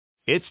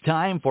It's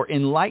time for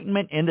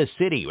Enlightenment in the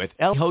City with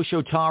Elle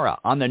Hoshotara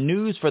on the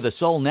News for the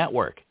Soul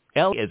Network.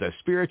 Elle is a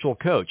spiritual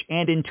coach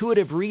and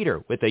intuitive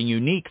reader with a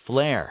unique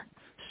flair.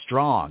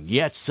 Strong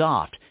yet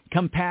soft,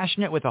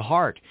 compassionate with a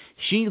heart,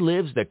 she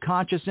lives the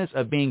consciousness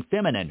of being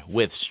feminine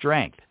with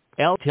strength.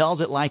 Elle tells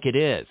it like it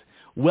is.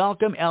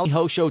 Welcome Elle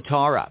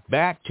Hoshotara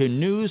back to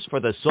News for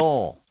the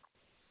Soul.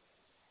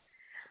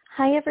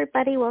 Hi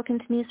everybody, welcome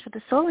to News for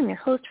the Soul. I'm your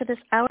host for this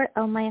hour,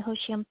 Elle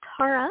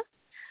Hoshotara.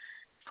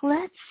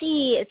 Let's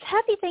see, it's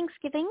Happy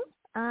Thanksgiving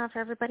for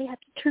everybody.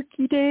 Happy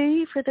Turkey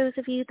Day for those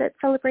of you that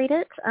celebrate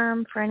it.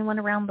 For anyone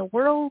around the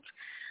world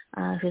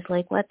who's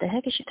like, what the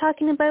heck is she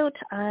talking about?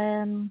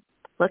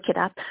 Look it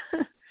up.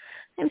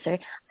 I'm sorry.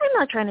 I'm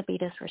not trying to be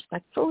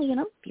disrespectful. You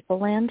know, people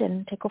land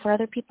and take over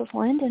other people's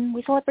land, and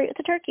we celebrate with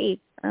a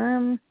turkey.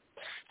 So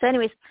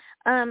anyways,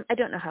 I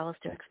don't know how else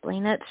to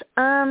explain it.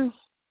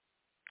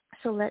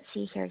 So let's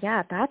see here.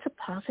 Yeah, that's a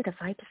positive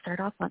vibe to start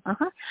off on.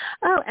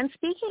 Oh, and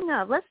speaking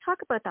of, let's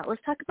talk about that.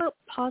 Let's talk about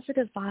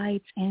positive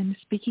vibes and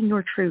speaking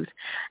your truth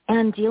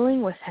and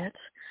dealing with it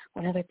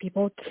when other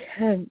people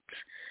can't.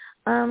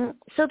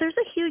 So there's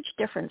a huge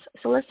difference.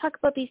 So let's talk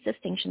about these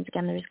distinctions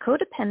again. There's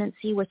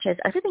codependency, which is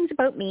everything's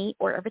about me,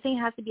 or everything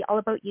has to be all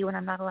about you, and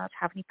I'm not allowed to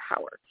have any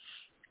power.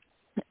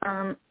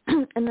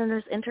 And then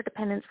there's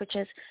interdependence, which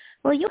is,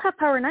 well, you have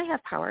power and I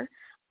have power.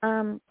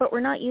 But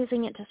we're not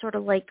using it to sort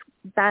of like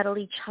battle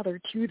each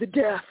other to the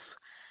death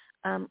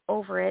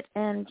over it.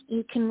 And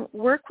you can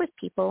work with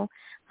people,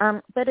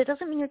 but it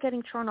doesn't mean you're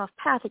getting thrown off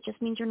path. It just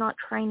means you're not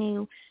trying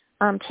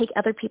to take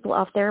other people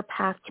off their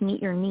path to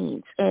meet your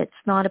needs. It's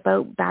not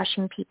about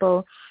bashing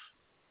people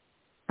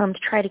to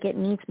try to get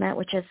needs met,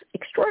 which is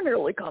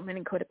extraordinarily common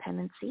in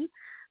codependency.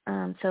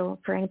 So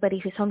for anybody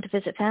who's home to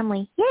visit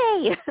family,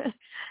 yay!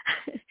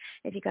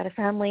 If you got a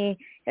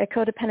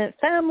codependent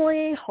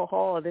family,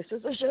 this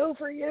is a show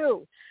for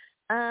you.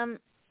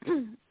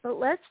 But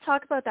let's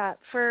talk about that.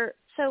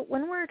 So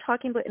when we're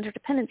talking about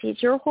interdependency,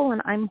 it's you're whole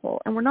and I'm whole,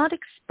 and we're not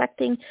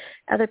expecting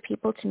other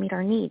people to meet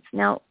our needs.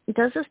 Now,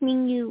 does this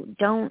mean you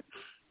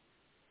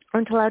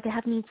aren't allowed to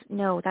have needs?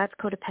 No, that's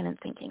codependent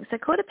thinking. So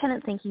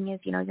codependent thinking is,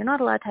 you're not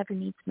allowed to have your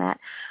needs met,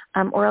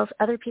 or else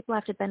other people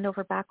have to bend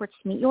over backwards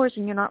to meet yours,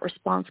 and you're not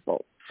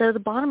responsible. So the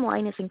bottom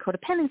line is in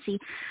codependency,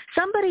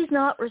 somebody's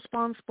not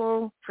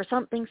responsible for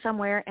something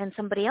somewhere, and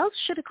somebody else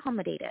should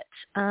accommodate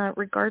it,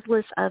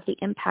 regardless of the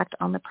impact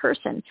on the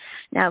person.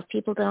 Now, if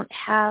people don't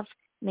have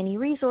many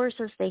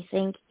resources, they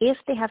think if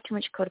they have too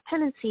much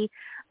codependency,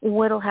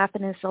 what'll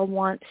happen is they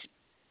want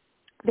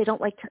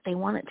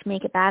it to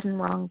make it bad and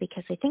wrong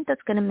because they think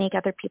that's going to make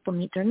other people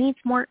meet their needs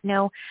more.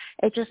 No,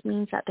 it just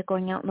means that they're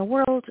going out in the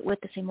world with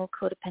the same old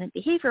codependent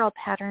behavioral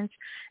patterns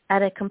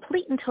at a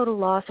complete and total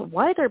loss of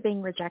why they're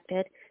being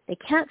rejected. They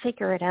can't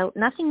figure it out.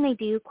 Nothing they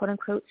do, quote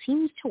unquote,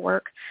 seems to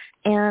work.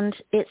 And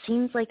it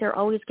seems like they're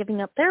always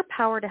giving up their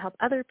power to help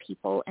other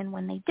people. And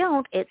when they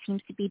don't, it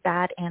seems to be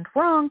bad and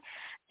wrong.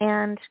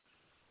 And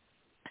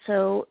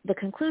so the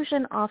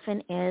conclusion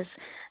often is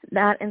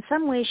that in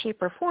some way,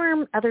 shape, or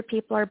form, other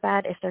people are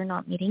bad if they're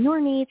not meeting your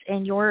needs,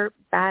 and you're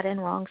bad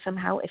and wrong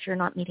somehow if you're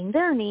not meeting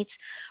their needs,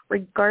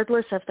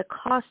 regardless of the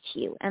cost to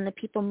you. And the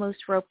people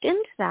most roped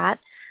into that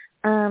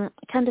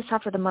tend to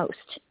suffer the most,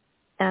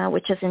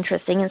 which is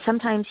interesting. And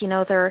sometimes,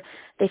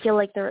 they feel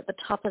like they're at the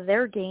top of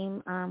their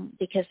game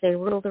because they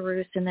rule the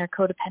roost in their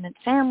codependent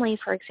family,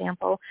 for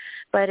example.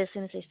 But as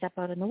soon as they step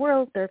out in the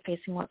world, they're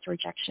facing lots of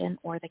rejection,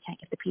 or they can't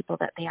get the people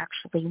that they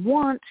actually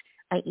want,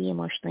 i.e.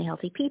 emotionally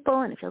healthy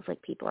people. And it feels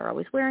like people are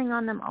always wearing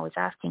on them, always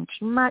asking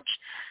too much,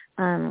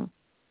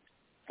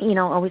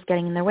 always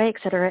getting in their way,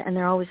 et cetera. And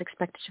they're always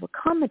expected to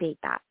accommodate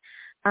that.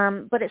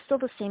 But it's still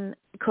the same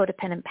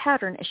codependent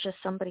pattern. It's just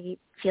somebody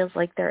feels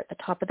like they're at the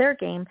top of their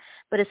game,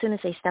 but as soon as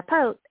they step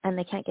out and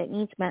they can't get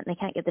needs met and they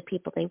can't get the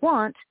people they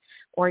want,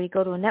 or you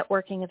go to a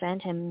networking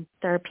event and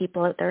there are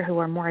people out there who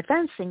are more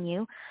advanced than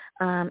you,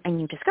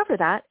 and you discover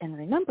that and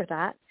remember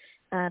that,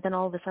 then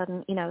all of a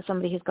sudden,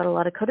 somebody who's got a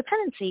lot of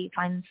codependency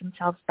finds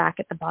themselves back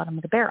at the bottom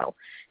of the barrel.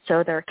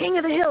 So they're king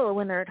of the hill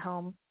when they're at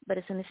home, but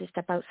as soon as they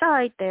step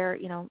outside, they're,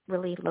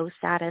 really low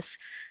status,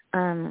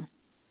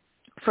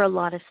 for a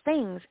lot of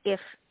things if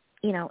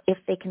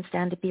they can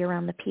stand to be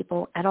around the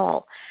people at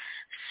all.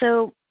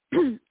 So,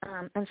 and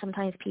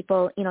sometimes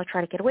people,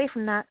 try to get away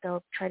from that.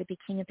 They'll try to be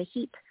king of the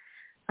heap,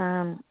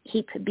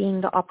 heap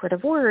being the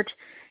operative word,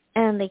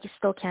 and they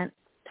still can't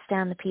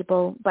stand the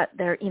people, but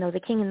they're,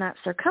 the king, and that's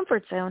their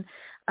comfort zone.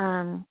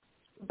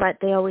 But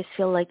they always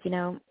feel like,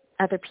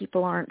 other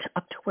people aren't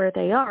up to where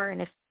they are.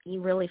 And if you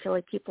really feel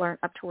like people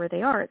aren't up to where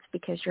they are, it's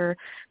because you're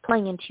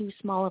playing in too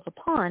small of a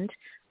pond,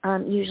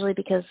 usually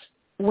because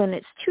when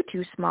it's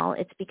too small,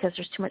 it's because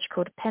there's too much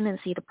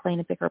codependency to play in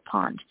a bigger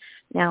pond.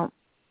 Now,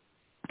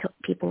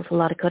 people with a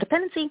lot of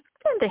codependency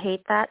tend to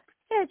hate that.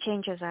 It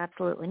changes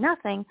absolutely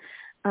nothing.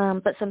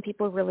 But some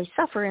people really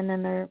suffer, and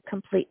then they're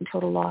complete and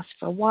total loss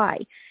for why.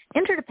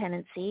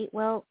 Interdependency,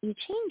 well, you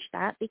change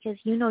that because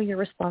you're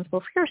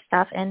responsible for your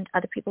stuff, and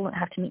other people don't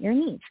have to meet your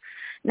needs.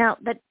 Now,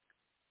 but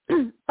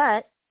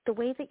the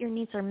way that your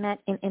needs are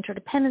met in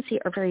interdependency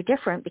are very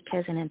different,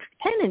 because in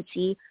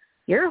interdependency,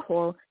 you're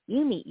whole,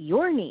 you meet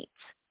your needs.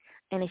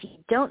 And if you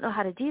don't know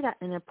how to do that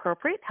in an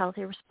appropriate,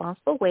 healthy,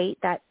 responsible way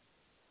that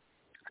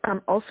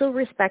also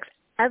respects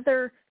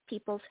other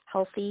people's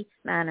healthy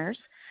manners,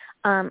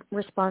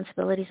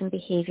 responsibilities and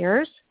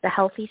behaviors, the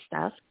healthy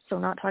stuff. So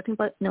we're not talking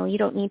about, no, you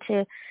don't need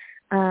to,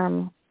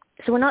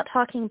 so we're not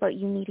talking about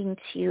you needing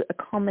to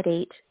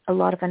accommodate a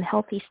lot of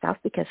unhealthy stuff,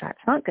 because that's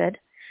not good.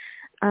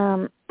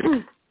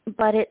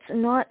 But it's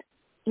not,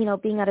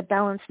 being out of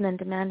balance and then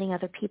demanding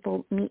other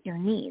people meet your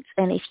needs.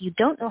 And if you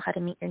don't know how to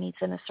meet your needs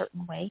in a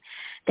certain way,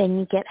 then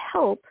you get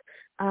help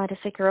to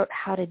figure out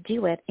how to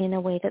do it in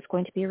a way that's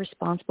going to be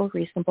responsible,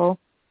 reasonable.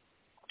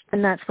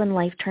 And that's when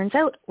life turns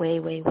out way,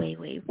 way, way,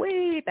 way,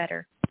 way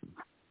better.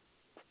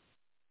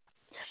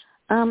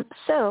 Okay,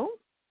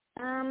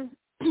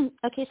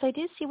 so I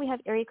do see we have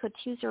area code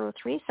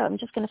 203, so I'm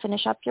just going to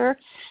finish up here,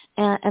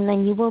 and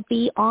then you will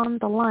be on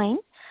the line.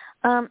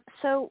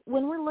 So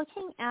when we're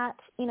looking at,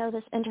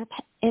 this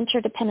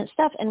interdependent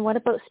stuff, and what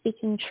about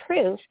speaking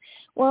truth?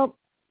 Well,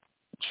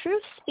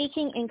 truth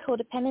speaking in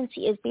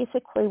codependency is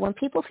basically when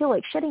people feel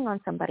like shitting on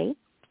somebody,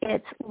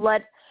 it's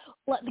let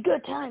the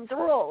good times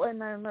roll, and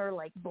then they're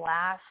like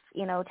blast,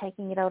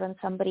 taking it out on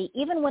somebody,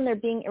 even when they're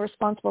being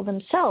irresponsible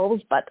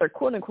themselves, but they're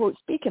quote unquote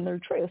speaking their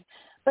truth.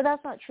 But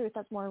that's not truth.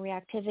 That's more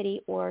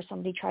reactivity, or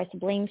somebody tries to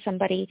blame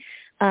somebody,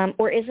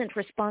 or isn't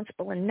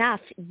responsible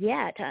enough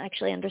yet to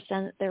actually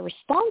understand that they're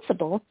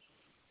responsible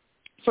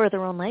for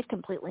their own life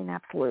completely and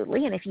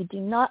absolutely. And if you do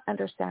not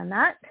understand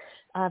that,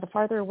 the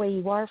farther away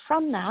you are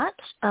from that,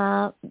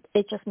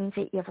 it just means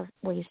that you have a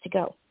ways to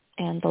go.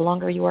 And the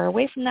longer you are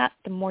away from that,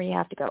 the more you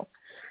have to go.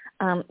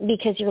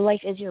 Because your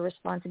life is your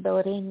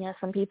responsibility. And yes,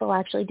 some people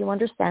actually do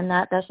understand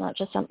that. That's not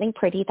just something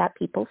pretty that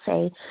people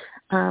say,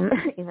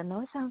 even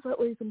though it sounds that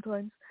way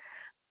sometimes.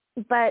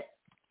 But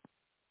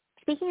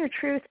speaking your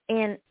truth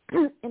in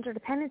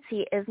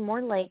interdependency is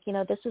more like,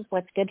 this is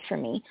what's good for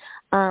me.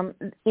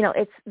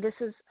 This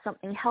is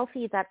something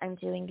healthy that I'm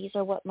doing. These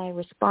are what my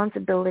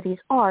responsibilities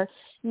are.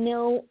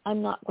 No,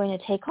 I'm not going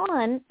to take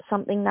on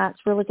something that's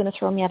really going to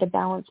throw me out of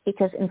balance,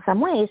 because in some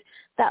ways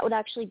that would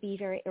actually be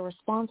very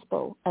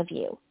irresponsible of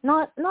you.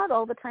 Not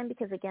all the time,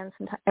 because again,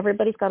 sometimes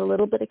everybody's got a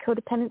little bit of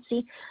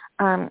codependency.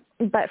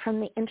 But from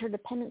the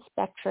interdependent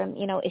spectrum,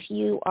 if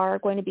you are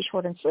going to be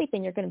short on sleep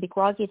and you're going to be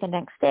groggy the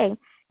next day,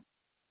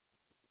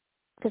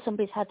 because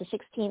somebody's had the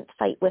 16th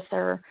fight with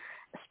their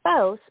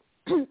spouse,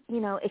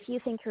 if you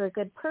think you're a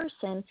good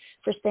person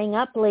for staying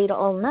up late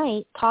all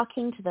night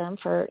talking to them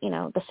for,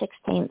 the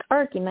 16th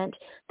argument,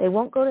 they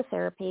won't go to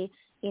therapy,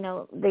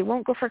 they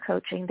won't go for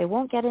coaching, they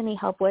won't get any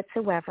help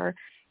whatsoever,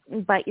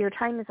 but your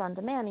time is on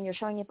demand and you're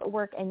showing up at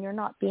work and you're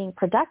not being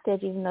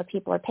productive, even though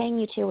people are paying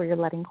you to, or you're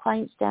letting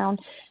clients down,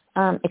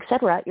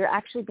 etc. You're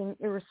actually being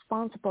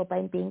irresponsible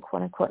by being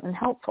quote unquote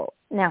unhelpful.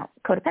 Now,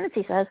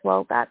 codependency says,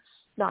 well, that's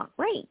not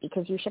right,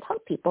 because you should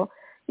help people.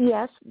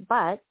 Yes,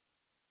 but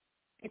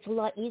it's a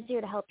lot easier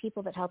to help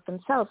people that help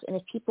themselves. And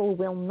if people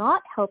will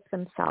not help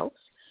themselves,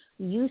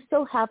 you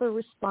still have a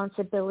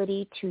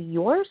responsibility to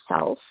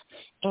yourself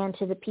and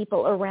to the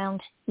people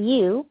around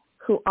you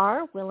who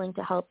are willing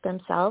to help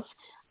themselves.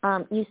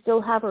 You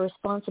still have a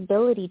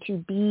responsibility to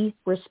be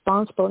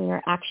responsible in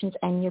your actions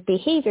and your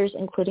behaviors,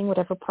 including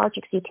whatever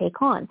projects you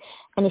take on.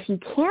 And if you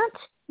can't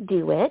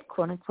do it,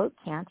 quote unquote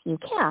can't, you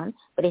can.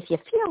 But if you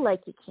feel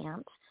like you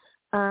can't,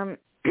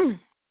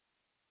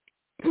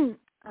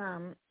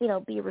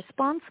 be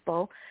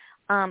responsible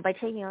by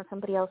taking on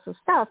somebody else's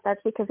stuff,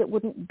 that's because it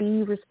wouldn't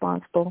be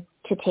responsible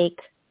to take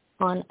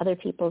on other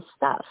people's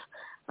stuff.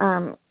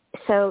 When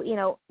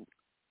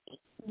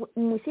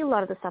we see a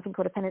lot of the stuff in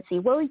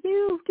codependency, well,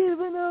 you've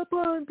given up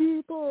on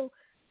people.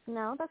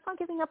 No, that's not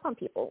giving up on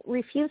people.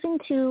 Refusing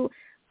to,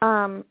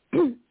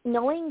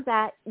 knowing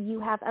that you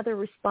have other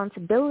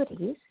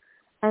responsibilities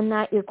and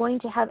that you're going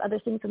to have other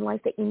things in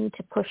life that you need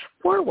to push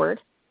forward,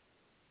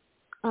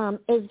 and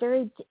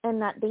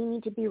that they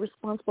need to be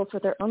responsible for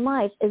their own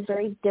lives is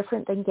very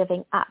different than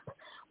giving up.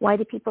 Why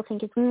do people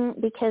think it's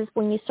because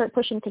when you start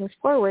pushing things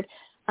forward,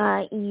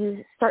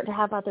 you start to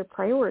have other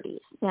priorities.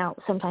 Now,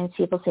 sometimes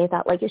people say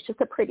that like it's just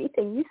a pretty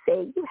thing you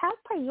say. You have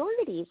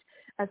priorities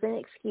as an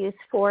excuse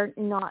for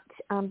not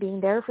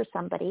being there for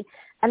somebody,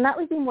 and that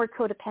would be more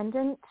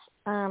codependent.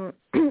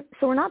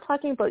 So we're not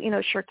talking about,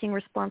 shirking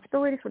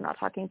responsibilities. We're not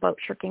talking about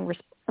shirking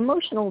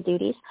emotional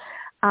duties.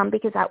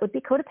 Because that would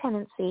be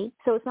codependency.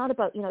 So it's not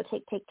about,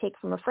 take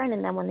from a friend,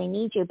 and then when they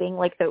need you being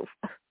like, oh,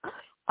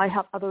 I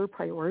have other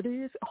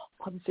priorities. Oh,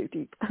 I'm so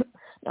deep.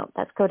 No,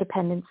 that's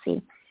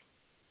codependency.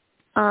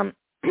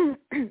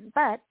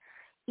 But,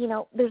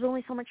 there's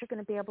only so much you're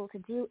going to be able to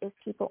do if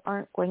people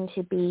aren't going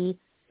to be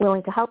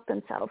willing to help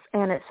themselves.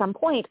 And at some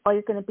point, all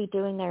you're going to be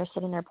doing there is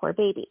sitting there, poor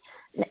baby,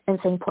 and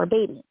saying, poor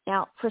baby.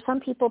 Now, for some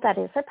people, that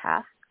is a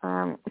path.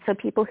 So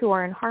people who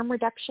are in harm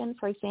reduction,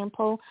 for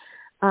example,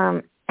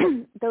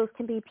 those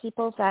can be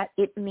people that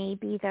it may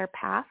be their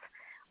path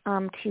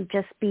to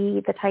just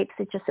be the types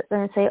that just sit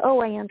there and say, oh,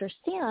 I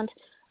understand,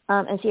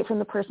 and see it from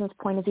the person's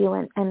point of view,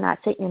 and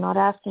that's it. You're not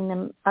asking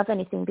them of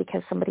anything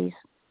because somebody's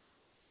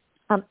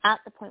at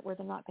the point where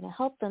they're not going to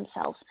help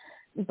themselves.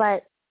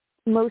 But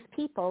most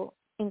people,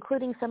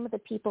 including some of the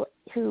people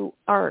who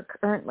are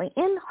currently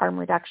in harm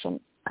reduction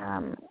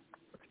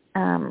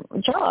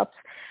jobs,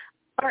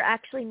 are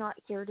actually not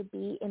here to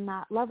be in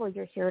that level.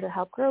 You're here to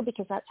help grow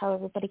because that's how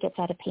everybody gets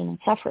out of pain and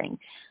suffering.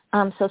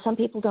 So some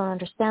people don't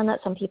understand that.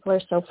 Some people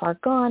are so far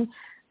gone.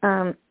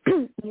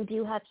 You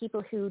do have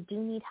people who do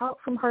need help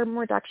from harm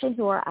reduction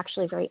who are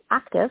actually very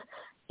active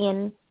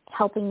in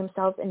helping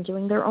themselves and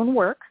doing their own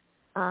work.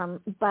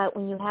 But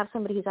when you have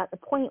somebody who's at the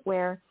point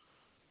where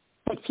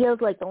it feels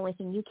like the only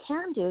thing you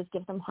can do is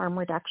give them harm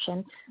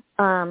reduction,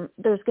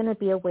 there's going to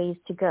be a ways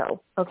to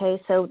go.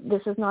 Okay, so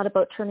this is not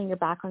about turning your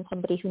back on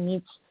somebody who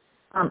needs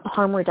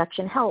harm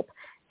reduction help,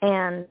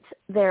 and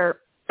they're,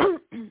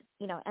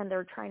 and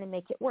they're trying to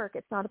make it work.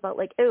 It's not about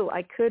like, oh,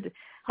 I could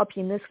help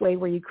you in this way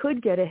where you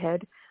could get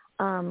ahead,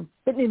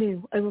 but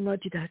no, I will not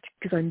do that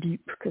because I'm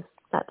deep, because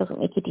that doesn't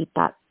make you deep.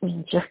 That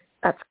means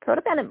that's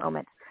codependent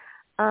moment.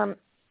 But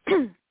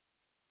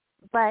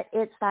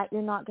it's that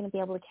you're not going to be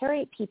able to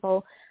carry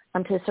people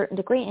to a certain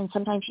degree, and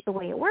sometimes the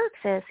way it works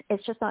is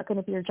it's just not going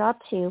to be your job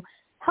to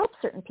help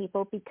certain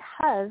people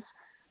because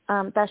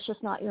that's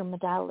just not your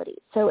modality.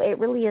 So it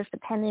really is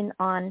dependent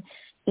on,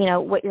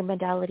 what your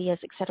modality is,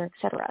 et cetera, et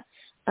cetera.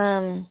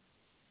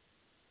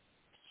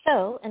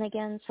 So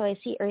I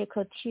see area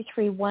code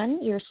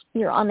 231.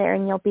 You're on there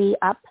and you'll be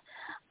up.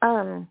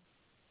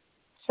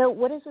 So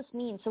what does this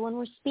mean? So when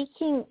we're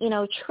speaking,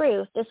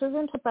 truth, this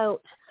isn't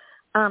about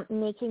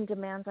making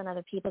demands on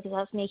other people, because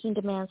that's making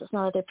demands. It's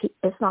not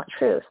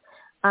truth.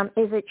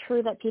 Is it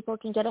true that people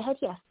can get ahead?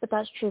 Yes, but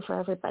that's true for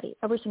everybody.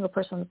 Every single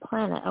person on the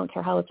planet, I don't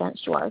care how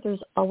advanced you are,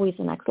 there's always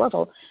the next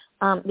level,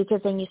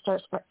 because then you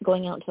start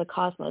going out into the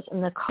cosmos,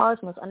 and the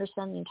cosmos,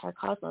 understanding the entire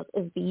cosmos,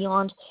 is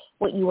beyond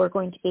what you are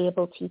going to be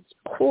able to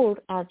hold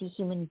as a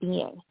human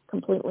being,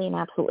 completely and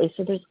absolutely.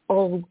 So there's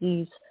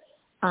always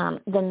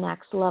the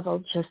next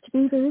level, just to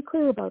be very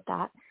clear about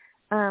that.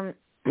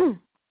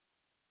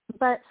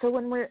 But so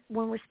when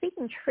we're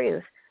speaking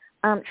truth,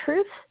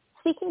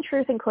 speaking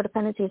truth and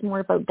codependency is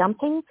more about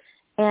dumping,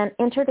 and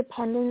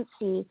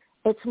interdependency,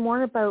 it's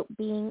more about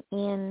being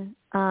in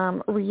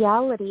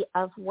reality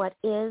of what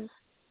is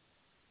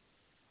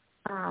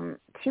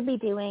to be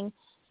doing,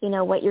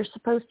 what you're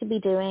supposed to be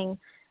doing,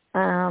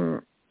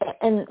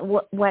 and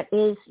what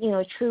is,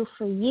 true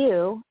for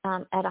you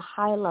at a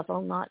high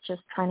level, not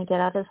just trying to get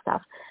other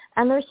stuff.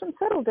 And there's some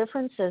subtle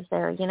differences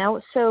there,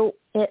 so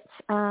it's,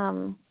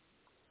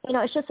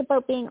 it's just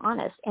about being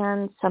honest,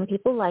 and some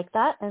people like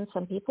that and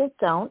some people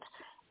don't.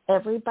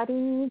 Everybody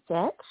needs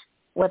it,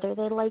 whether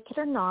they like it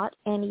or not,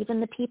 and even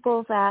the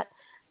people that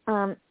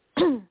say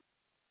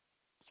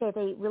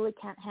they really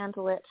can't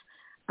handle it,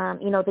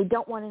 they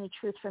don't want any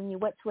truth from you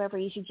whatsoever.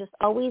 You should just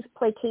always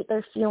placate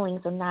their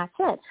feelings, and that's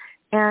it.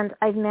 And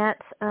I've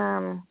met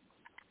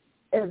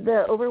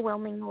the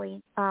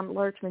overwhelmingly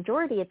large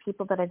majority of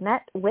people that I've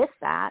met with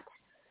that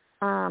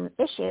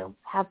issue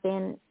have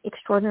been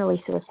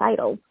extraordinarily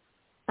suicidal.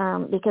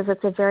 Because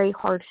it's a very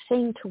hard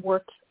thing to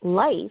work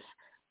life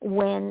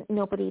when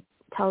nobody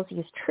tells you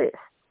the truth.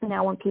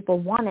 Now, when people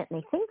want it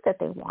and they think that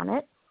they want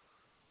it,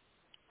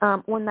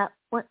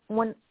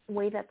 one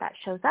way that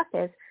shows up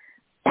is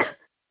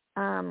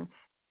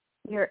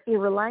you're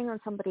relying on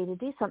somebody to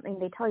do something.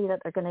 They tell you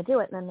that they're going to do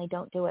it, and then they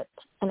don't do it,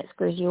 and it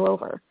screws you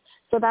over.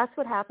 So that's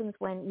what happens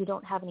when you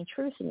don't have any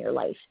truth in your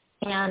life.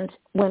 And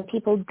when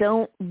people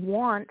don't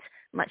want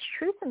much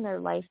truth in their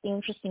life, the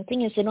interesting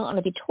thing is they don't want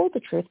to be told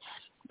the truth,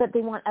 but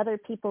they want other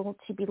people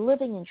to be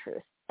living in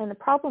truth. And the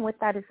problem with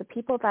that is the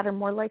people that are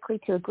more likely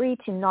to agree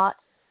to not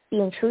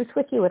be in truth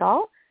with you at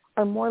all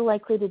are more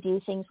likely to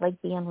do things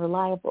like be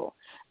unreliable.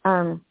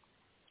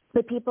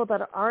 The people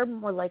that are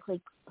more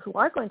likely, who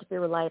are going to be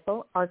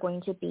reliable, are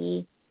going to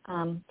be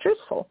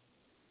truthful.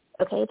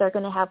 Okay, they're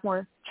going to have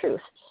more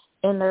truth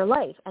in their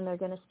life, and they're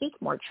going to speak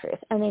more truth.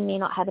 And they may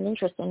not have an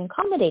interest in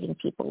accommodating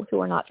people who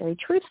are not very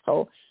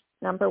truthful,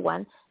 number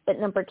one. But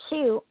number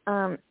two,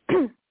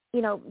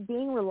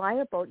 being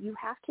reliable, you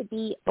have to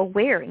be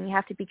aware and you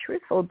have to be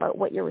truthful about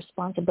what your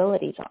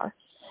responsibilities are.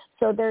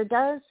 So there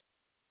does,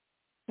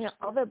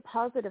 all the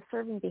positive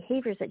serving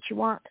behaviors that you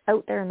want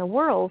out there in the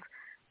world,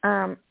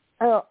 a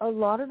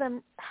lot of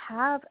them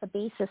have a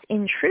basis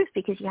in truth,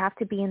 because you have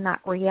to be in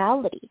that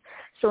reality.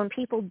 So when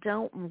people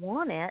don't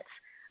want it,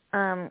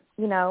 and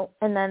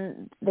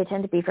then they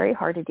tend to be very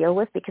hard to deal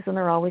with, because then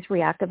they're always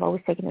reactive,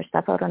 always taking their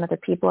stuff out on other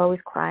people, always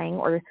crying,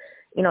 or,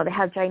 they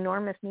have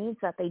ginormous needs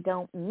that they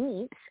don't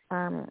meet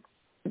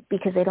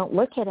because they don't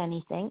look at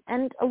anything.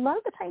 And a lot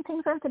of the time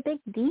things aren't a big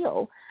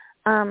deal,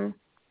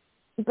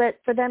 but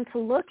for them to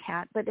look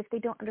at, but if they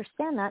don't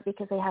understand that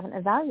because they haven't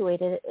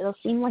evaluated it, it'll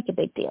seem like a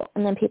big deal.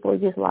 And then people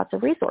use lots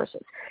of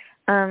resources.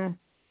 And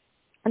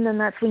then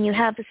that's when you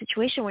have the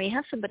situation where you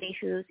have somebody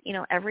who's,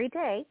 every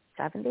day,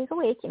 7 days a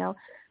week,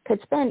 could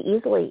spend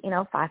easily,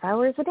 5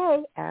 hours a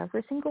day,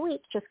 every single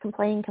week, just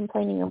complaining,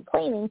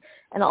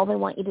 and all they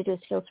want you to do is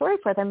feel sorry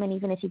for them. And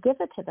even if you give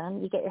it to them,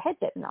 you get your head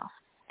bitten off.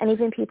 And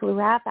even people who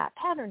have that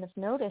pattern have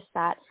noticed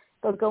that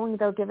they'll go and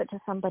they'll give it to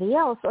somebody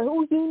else. Like,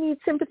 oh, you need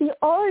sympathy.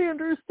 I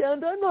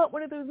understand. I'm not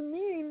one of those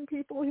mean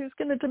people who's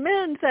going to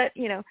demand that,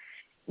 you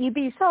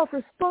be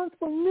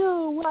self-responsible.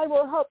 No, I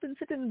will help and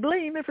sit and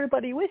blame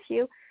everybody with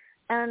you.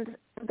 And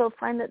they'll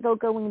find that they'll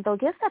go and they'll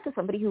give that to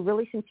somebody who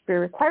really seems to be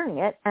requiring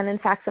it, and in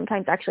fact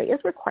sometimes actually is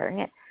requiring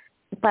it,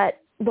 but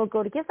they'll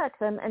go to give that to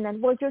them, and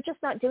then, well, you're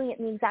just not doing it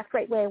in the exact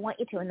right way I want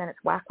you to, and then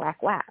it's whack,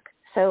 whack, whack.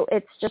 So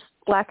it's just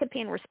lack of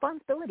pain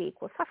responsibility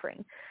equals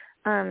suffering.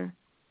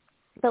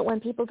 But when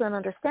people don't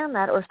understand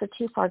that, or if they're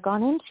too far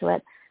gone into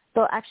it,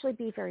 they'll actually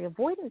be very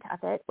avoidant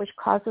of it, which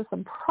causes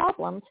them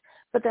problems,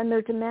 but then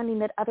they're demanding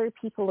that other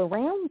people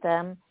around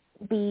them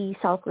be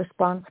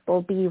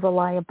self-responsible, be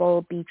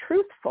reliable, be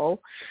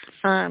truthful,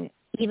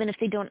 even if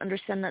they don't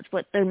understand that's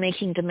what they're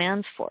making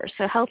demands for.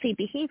 So healthy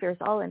behavior is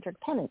all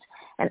interdependent,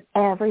 and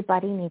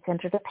everybody needs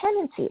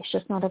interdependency. It's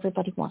just not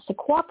everybody wants to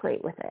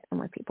cooperate with it. And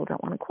when people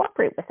don't want to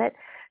cooperate with it,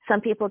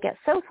 some people get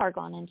so far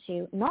gone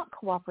into not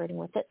cooperating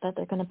with it that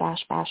they're going to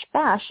bash, bash,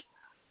 bash.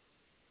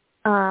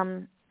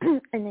 And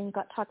then you've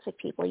got toxic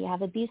people, you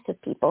have abusive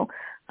people,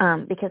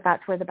 because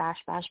that's where the bash,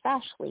 bash,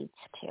 bash leads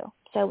to.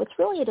 So it's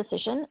really a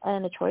decision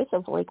and a choice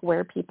of like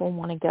where people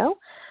want to go.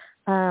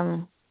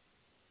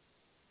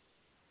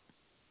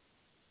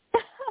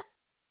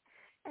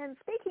 And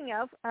speaking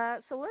of,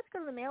 so let's go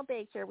to the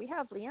mailbag here. We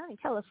have Leanne in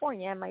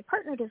California, and my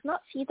partner does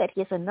not see that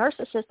he is a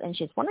narcissist, and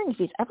she's wondering if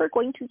he's ever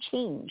going to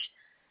change.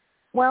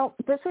 Well,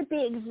 this would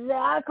be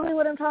exactly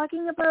what I'm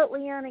talking about,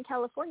 Leanne in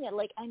California.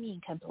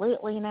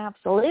 Completely and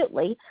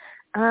absolutely.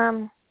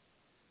 So,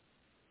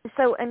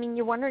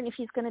 you're wondering if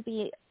he's going to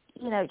be,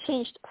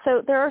 changed.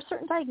 So there are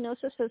certain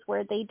diagnoses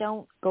where they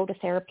don't go to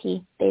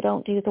therapy. They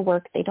don't do the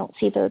work. They don't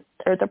see the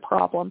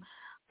problem.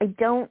 I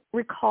don't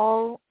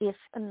recall if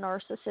a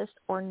narcissist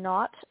or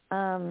not.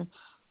 I'm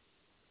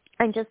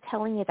just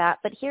telling you that.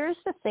 But here's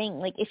the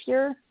thing. If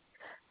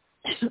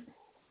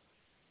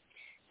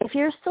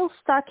you're still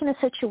stuck in a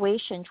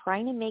situation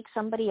trying to make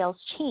somebody else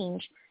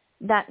change,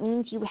 that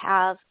means you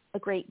have a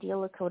great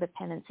deal of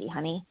codependency,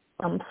 honey.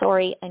 I'm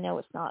sorry. I know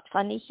it's not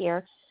fun to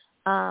hear,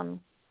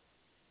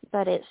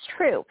 but it's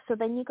true. So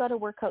then you got to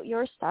work out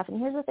your stuff. And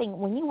here's the thing.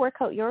 When you work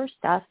out your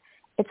stuff,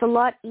 it's a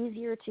lot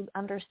easier to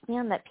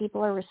understand that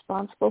people are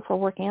responsible for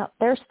working out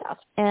their stuff.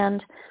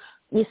 And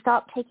you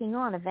stop taking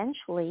on,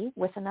 eventually,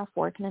 with enough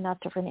work in enough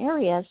different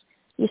areas,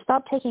 you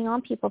stop taking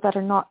on people that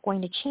are not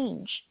going to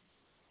change.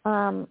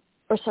 That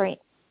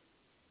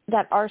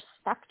are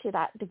stuck to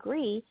that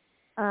degree,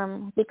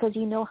 because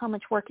you know how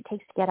much work it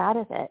takes to get out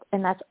of it.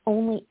 And that's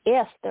only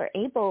if they're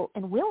able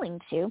and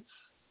willing to,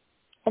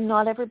 and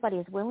not everybody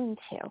is willing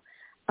to.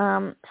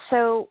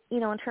 So,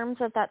 in terms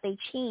of that they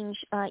change,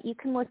 you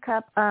can look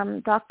up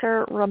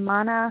Dr.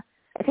 Ramana,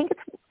 I think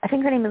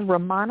her name is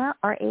Ramana,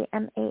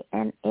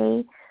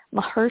 Ramana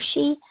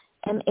Maharshi,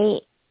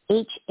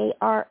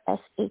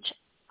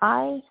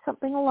 Maharshi,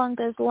 something along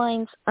those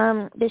lines.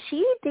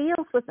 She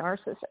deals with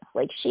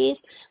narcissists. She's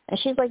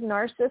like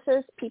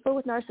narcissists. People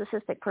with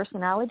narcissistic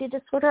personality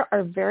disorder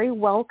are very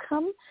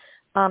welcome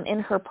in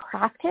her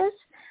practice.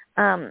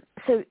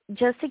 So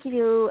just to give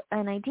you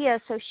an idea,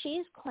 so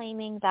she's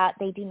claiming that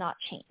they do not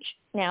change.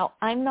 Now,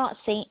 I'm not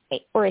saying,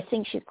 or I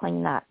think she's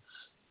claiming that.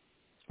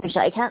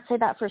 Actually, I can't say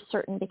that for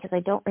certain because I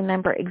don't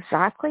remember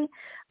exactly.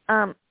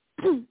 But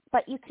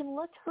you can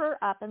look her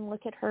up and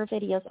look at her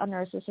videos on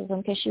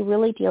narcissism because she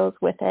really deals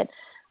with it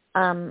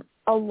a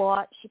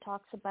lot. She's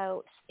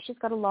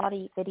got a lot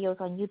of videos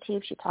on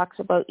YouTube. She talks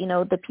about,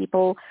 the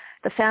people,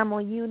 the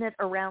family unit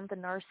around the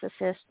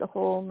narcissist, the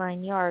whole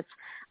 9 yards.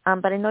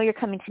 But I know you're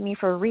coming to me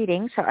for a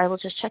reading, so I will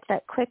just check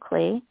that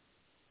quickly.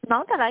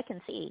 Not that I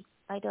can see.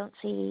 I don't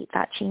see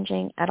that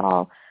changing at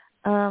all.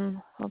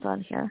 Hold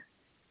on here.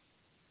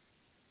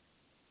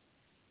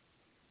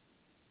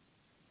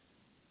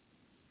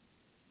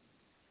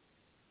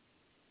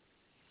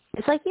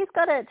 It's like he's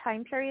got a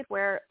time period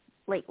where,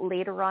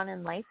 later on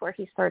in life, where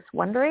he starts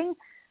wondering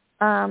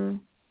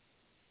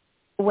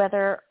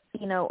whether,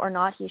 or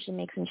not he should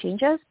make some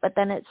changes. But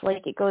then it's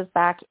like it goes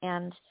back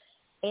and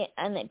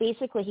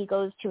basically he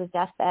goes to his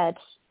deathbed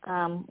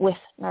with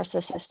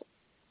narcissist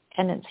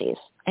tendencies.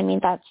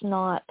 That's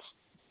not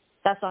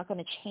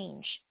going to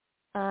change.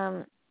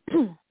 So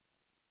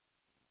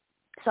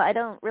I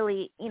don't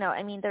really,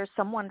 there's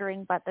some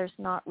wondering, but there's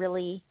not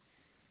really,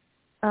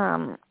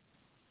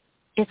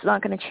 it's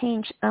not going to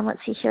change. Let's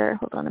see here.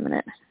 Hold on a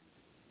minute.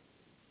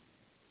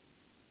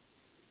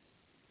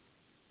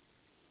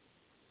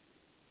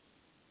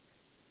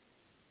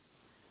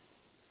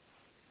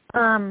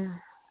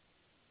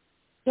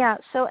 Yeah,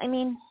 so,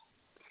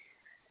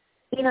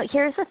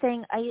 here's the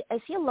thing. I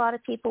see a lot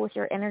of people with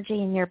your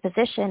energy and your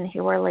position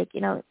who are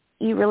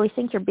you really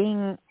think you're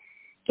being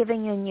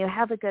giving and you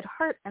have a good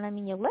heart.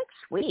 And, you look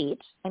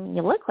sweet.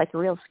 You look like a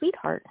real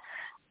sweetheart.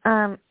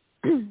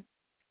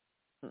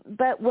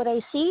 But what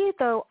I see,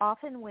 though,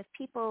 often with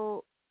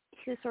people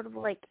who sort of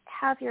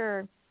have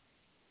your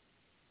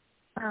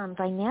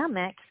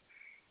dynamic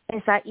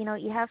is that,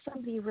 you have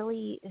somebody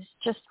really is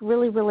just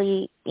really,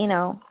 really,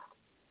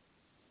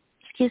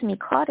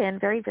 caught in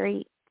very,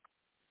 very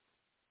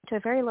to a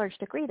very large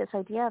degree this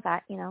idea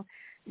that,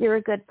 you're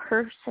a good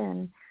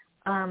person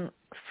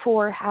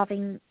for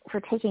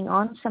taking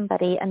on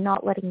somebody and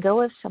not letting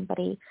go of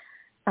somebody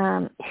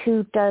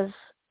who does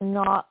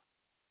not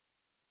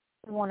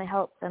want to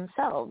help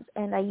themselves.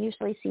 And I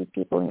usually see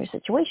people in your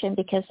situation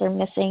because they're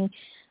missing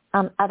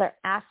other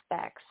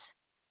aspects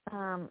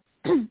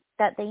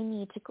that they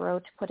need to grow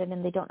to put in,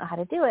 and they don't know how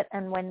to do it.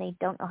 And when they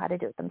don't know how to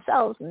do it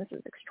themselves, and this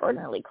is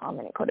extraordinarily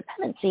common in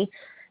codependency,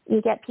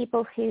 you get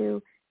people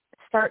who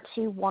start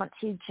to want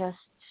to just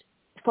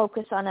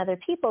focus on other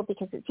people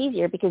because it's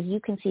easier, because you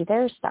can see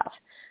their stuff.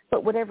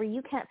 But whatever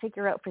you can't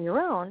figure out for your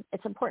own,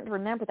 it's important to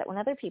remember that when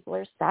other people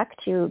are stuck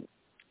to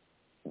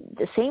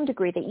the same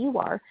degree that you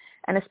are,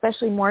 and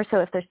especially more so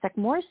if they're stuck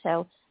more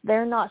so,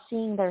 they're not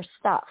seeing their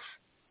stuff.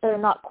 They're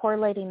not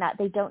correlating that.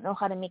 They don't know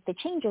how to make the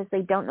changes.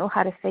 They don't know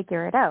how to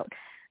figure it out.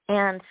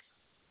 And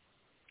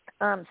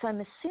so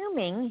I'm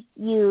assuming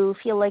you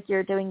feel like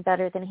you're doing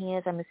better than he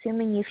is. I'm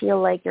assuming you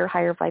feel like you're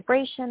higher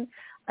vibration.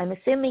 I'm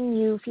assuming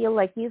you feel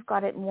like you've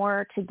got it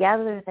more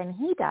together than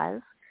he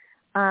does.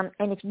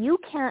 And if you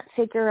can't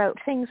figure out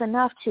things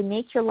enough to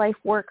make your life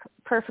work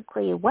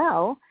perfectly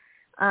well,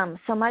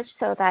 so much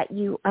so that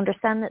you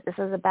understand that this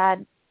is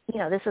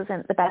this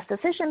isn't the best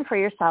decision for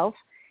yourself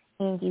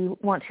and you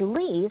want to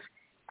leave,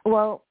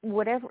 well,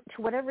 to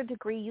whatever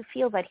degree you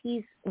feel that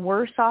he's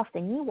worse off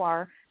than you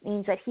are,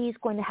 means that he's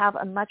going to have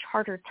a much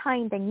harder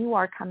time than you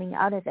are coming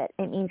out of it.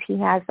 It means he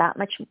has that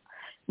much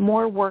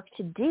more work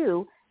to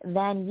do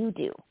than you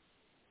do.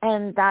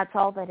 And that's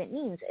all that it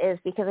means, is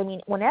because,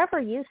 whenever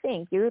you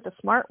think you're the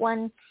smart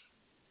one,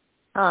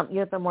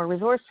 you're the more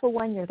resourceful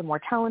one, you're the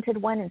more talented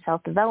one in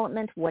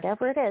self-development,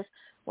 whatever it is,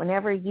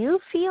 whenever you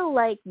feel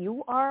like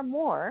you are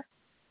more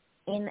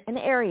in an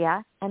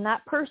area and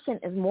that person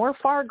is more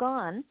far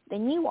gone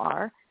than you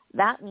are,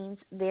 that means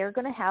they're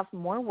going to have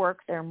more work,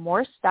 they're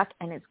more stuck,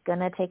 and it's going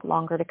to take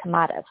longer to come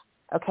out of,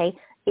 okay?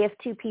 If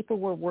two people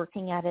were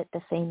working at it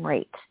the same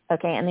rate,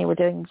 okay, and they were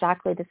doing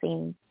exactly the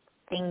same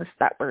things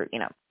that were,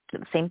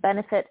 the same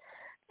benefit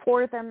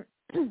for them,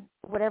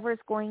 whatever is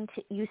going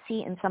to, you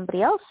see in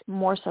somebody else,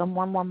 more. So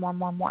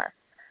more.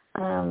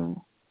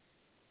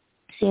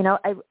 So,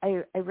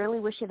 I really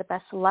wish you the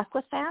best of luck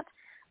with that.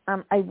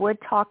 I would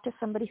talk to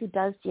somebody who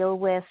does deal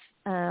with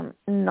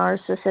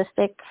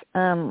narcissistic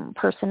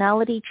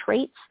personality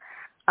traits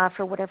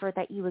for whatever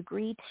that you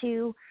agree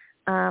to.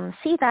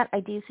 See that. I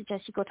do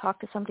suggest you go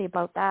talk to somebody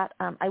about that.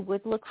 I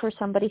would look for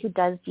somebody who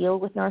does deal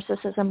with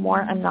narcissism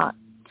more.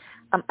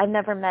 I've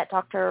never met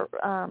Dr.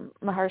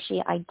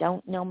 Maharshi. I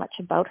don't know much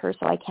about her,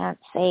 so I can't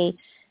say,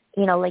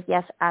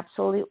 yes,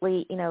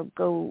 absolutely,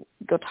 go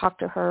talk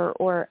to her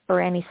or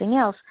anything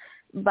else.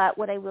 But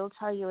what I will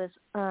tell you is,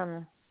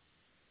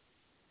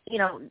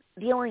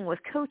 dealing with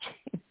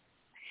coaching,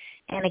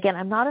 and again,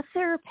 I'm not a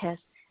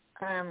therapist,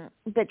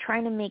 but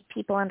trying to make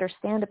people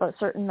understand about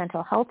certain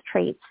mental health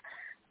traits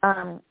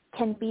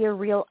can be a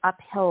real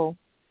uphill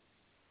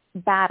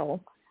battle.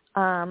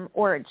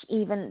 Or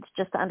even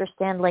just to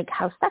understand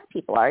how stuck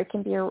people are. It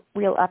can be a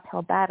real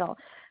uphill battle.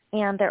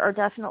 And there are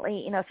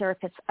definitely,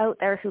 therapists out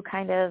there who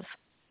kind of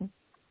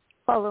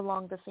follow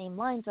along the same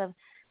lines of,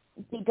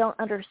 they don't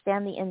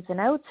understand the ins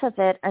and outs of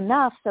it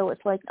enough. So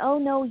it's like, oh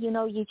no,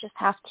 you just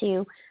have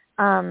to,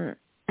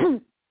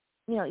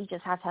 you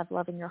just have to have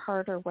love in your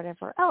heart or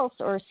whatever else,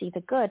 or see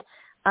the good.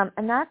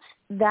 And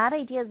that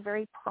idea is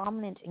very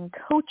prominent in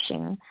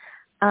coaching.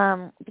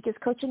 Because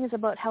coaching is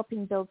about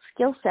helping build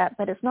skill set,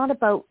 but it's not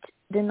about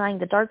denying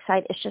the dark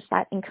side. It's just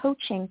that in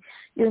coaching,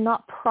 you're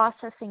not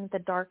processing the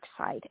dark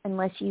side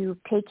unless you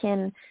take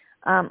in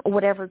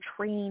whatever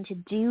training to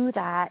do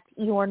that.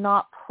 You are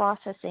not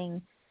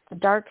processing the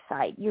dark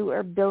side. You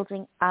are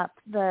building up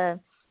the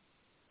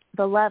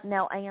love.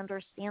 Now, I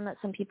understand that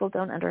some people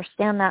don't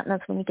understand that, and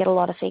that's when you get a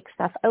lot of fake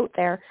stuff out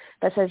there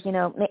that says,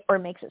 or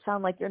makes it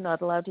sound like you're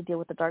not allowed to deal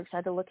with the dark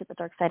side or look at the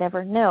dark side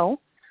ever. No.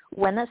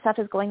 When that stuff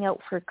is going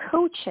out for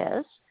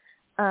coaches,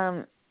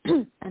 and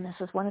this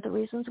is one of the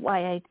reasons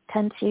why I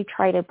tend to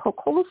try to poke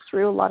holes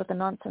through a lot of the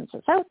nonsense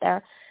that's out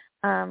there,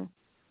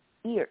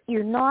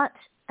 you're not,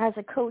 as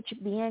a coach,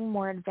 being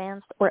more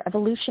advanced or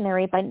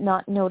evolutionary by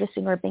not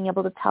noticing or being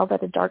able to tell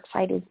that a dark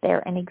side is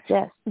there and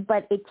exists.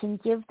 But it can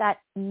give that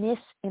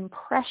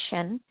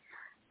misimpression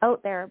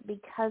out there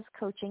because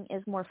coaching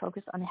is more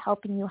focused on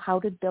helping you how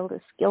to build a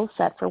skill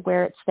set for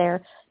where it's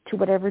there to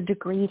whatever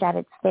degree that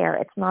it's there.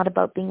 It's not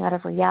about being out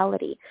of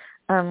reality.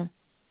 And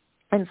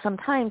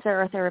sometimes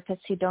there are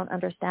therapists who don't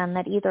understand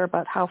that either,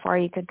 about how far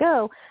you could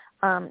go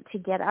to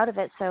get out of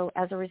it. So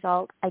as a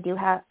result,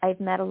 I've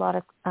met a lot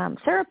of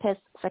therapists,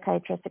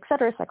 psychiatrists, et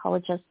cetera,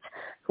 psychologists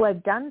who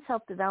I've done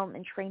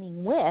self-development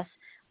training with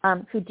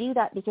who do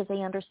that because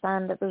they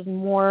understand that there's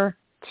more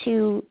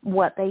to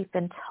what they've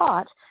been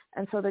taught.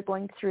 And so they're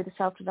going through the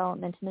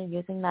self-development and they're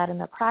using that in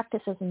their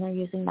practices and they're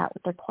using that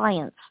with their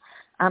clients.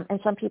 And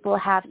some people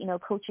have,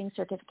 coaching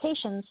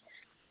certifications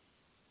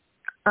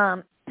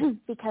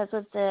because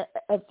of the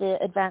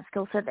advanced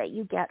skill set that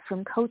you get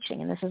from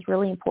coaching. And this is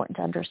really important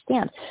to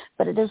understand.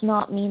 But it does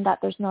not mean that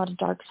there's not a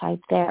dark side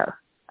there.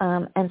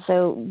 And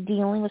so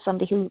dealing with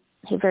somebody who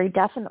who very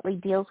definitely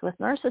deals with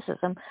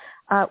narcissism,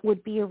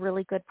 would be a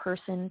really good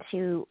person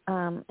to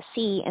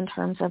see in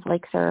terms of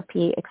like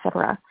therapy,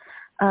 etc.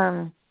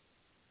 And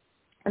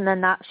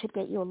then that should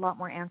get you a lot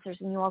more answers.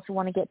 And you also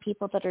want to get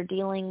people that are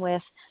dealing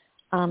with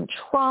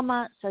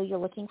trauma. So you're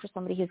looking for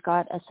somebody who's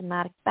got a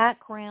somatic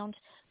background.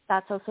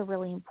 That's also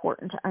really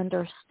important to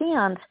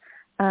understand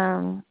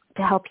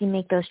to help you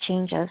make those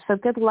changes. So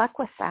good luck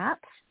with that.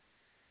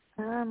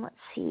 Let's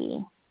see.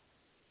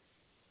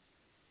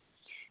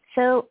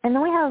 So, and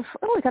then we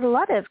got a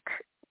lot of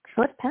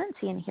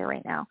codependency in here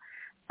right now.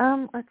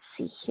 Let's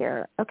see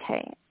here.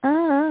 Okay.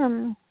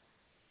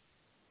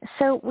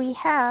 So we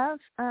have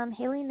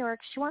Haley Newark.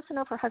 She wants to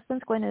know if her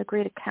husband's going to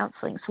agree to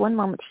counseling. So one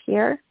moment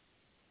here.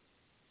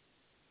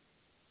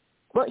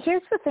 Well,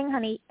 here's the thing,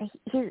 honey.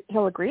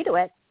 He'll agree to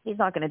it. He's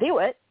not going to do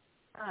it.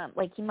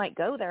 Like, he might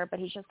go there, but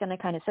he's just going to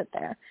kind of sit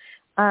there.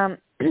 And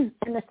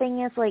the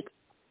thing is, like,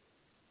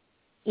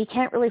 you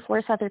can't really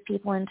force other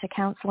people into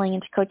counseling,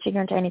 into coaching,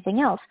 or into anything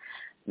else.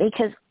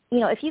 Because, you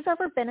know, if you've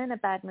ever been in a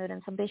bad mood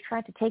and somebody's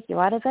trying to take you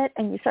out of it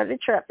and you started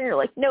to trip and you're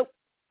like, nope,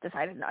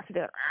 decided not to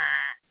do it,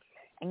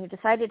 and you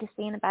decided to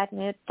stay in a bad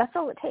mood, that's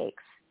all it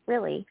takes,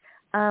 really.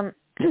 And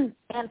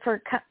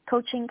for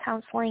coaching,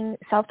 counseling,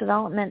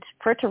 self-development,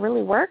 for it to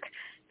really work,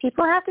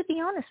 people have to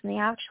be honest, and they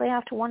actually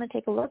have to want to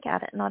take a look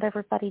at it. Not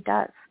everybody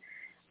does.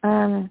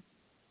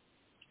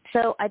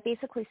 So I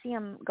basically see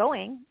him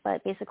going,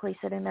 but basically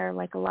sitting there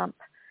like a lump.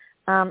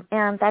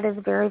 And that is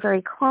very,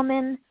 very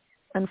common,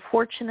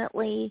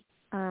 unfortunately.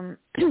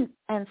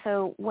 And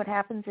so what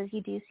happens is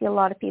you do see a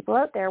lot of people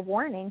out there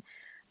warning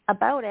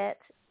about it,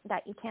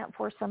 that you can't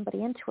force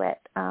somebody into it,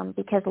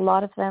 because a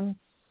lot of them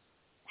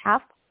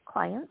have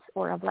clients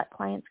or have let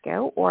clients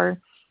go, or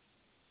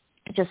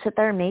just sit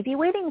there maybe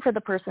waiting for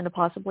the person to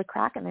possibly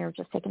crack, and they're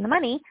just taking the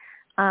money.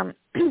 And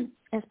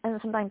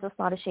sometimes it's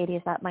not as shady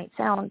as that might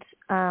sound.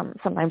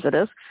 Sometimes it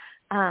is.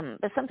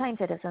 But sometimes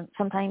it isn't.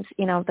 Sometimes,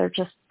 you know, they're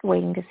just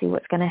waiting to see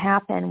what's going to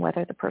happen,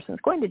 whether the person's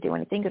going to do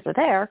anything because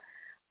they're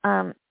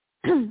there.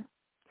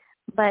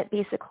 But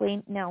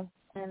basically, no.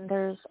 And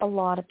there's a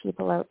lot of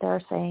people out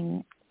there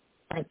saying,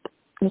 like,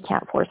 you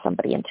can't force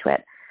somebody into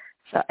it.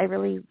 So I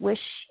really wish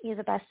you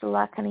the best of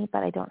luck, honey,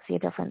 but I don't see a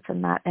difference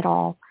in that at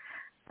all.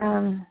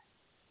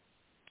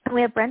 And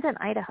we have Brenda in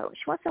Idaho.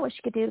 She wants to know what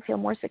she could do to feel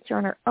more secure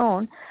on her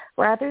own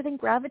rather than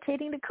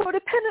gravitating to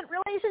codependent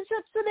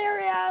relationship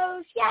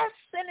scenarios. Yes,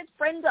 and it's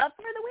Brenda up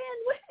for the win.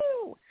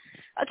 Woohoo!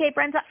 Okay,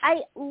 Brenda,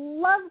 I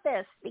love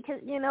this because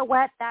you know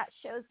what? That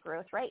shows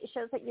growth, right? It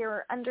shows that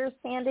you're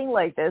understanding,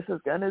 like, this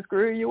is going to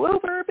screw you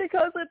over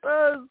because it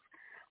does.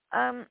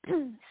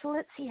 So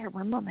let's see here.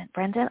 One moment.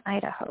 Brenda in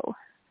Idaho.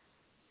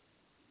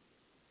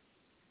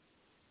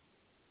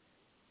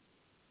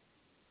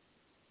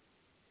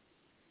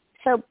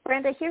 So,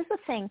 Brenda, here's the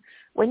thing.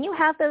 When you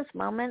have those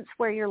moments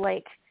where you're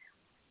like,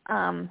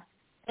 oh,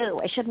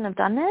 I shouldn't have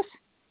done this,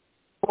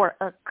 or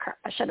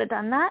I should have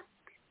done that,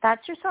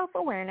 that's your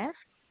self-awareness,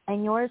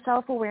 and your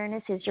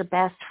self-awareness is your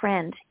best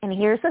friend. And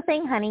here's the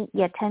thing, honey,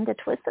 you tend to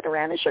twist it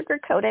around and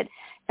sugarcoat it,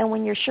 and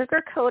when you're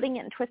sugarcoating it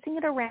and twisting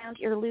it around,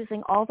 you're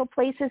losing all the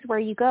places where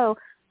you go,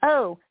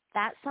 oh,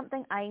 that's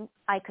something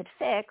I could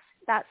fix,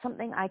 that's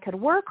something I could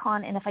work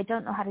on, and if I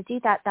don't know how to do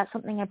that, that's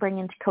something I bring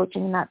into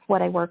coaching, and that's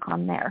what I work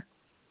on there.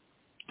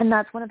 And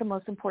that's one of the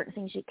most important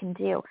things you can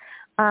do.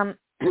 And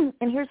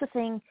here's the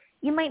thing.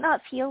 You might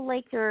not feel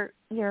like you're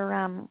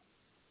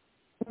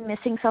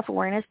missing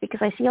self-awareness,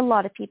 because I see a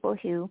lot of people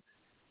who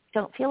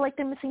don't feel like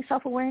they're missing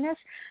self-awareness.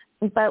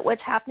 But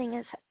what's happening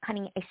is,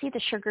 honey, I see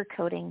the sugar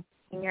coating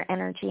in your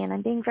energy, and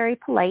I'm being very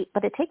polite.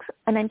 But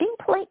and I'm being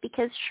polite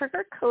because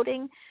sugar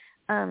coating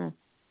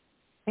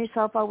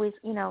yourself, always,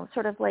 you know,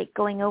 sort of like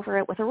going over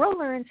it with a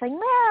roller and saying,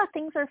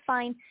 things are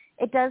fine.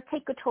 It does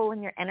take a toll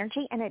on your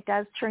energy, and it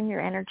does turn your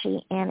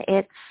energy, and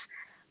it's,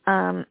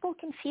 people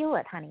can feel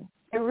it, honey.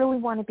 I really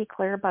want to be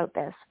clear about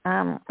this.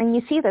 And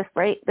you see this,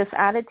 right? This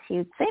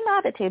attitude, same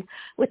attitude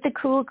with the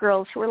cool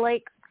girls who are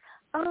like,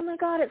 oh my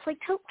God, it's like,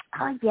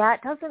 oh yeah,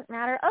 it doesn't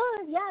matter.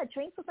 Oh yeah,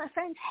 drink with my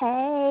friends.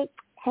 Hey,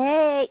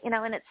 you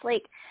know, and it's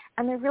like,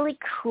 and they're really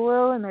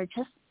cool, and they're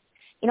just,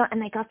 you know,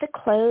 and they got the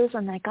clothes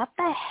and they got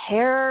the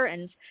hair,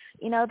 and,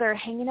 you know, they're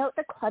hanging out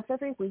at the clubs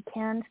every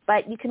weekend,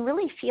 but you can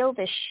really feel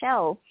this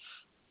shell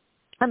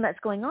that's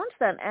going on to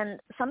them. And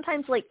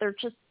sometimes, like, they're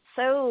just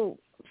so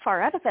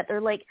far out of it.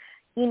 They're like,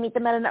 you meet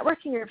them at a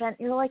networking event,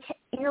 you're like,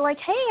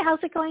 hey, how's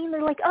it going? And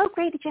they're like, oh,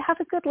 great. Did you have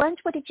a good lunch?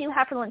 What did you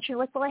have for lunch? You're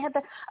like, well, I had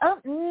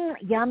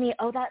yummy.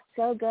 Oh, that's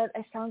so good.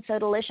 It sounds so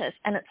delicious.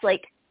 And it's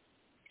like,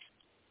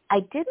 I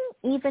didn't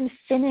even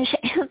finish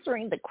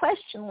answering the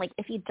question. Like,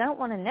 if you don't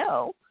want to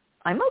know,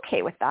 I'm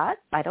okay with that.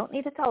 I don't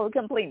need to tell a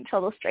complete and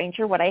total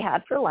stranger what I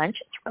had for lunch.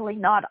 It's really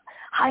not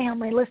high on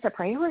my list of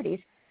priorities.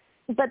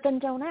 But then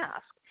don't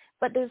ask.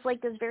 But there's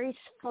like this very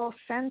false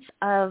sense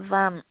of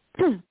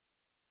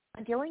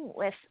dealing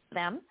with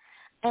them.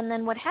 And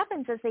then what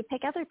happens is they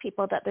pick other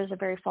people that there's a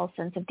very false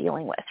sense of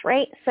dealing with,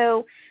 right?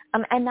 So,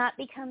 and that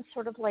becomes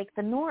sort of like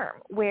the norm,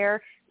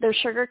 where they're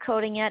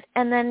sugarcoating it.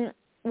 And then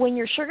when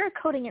you're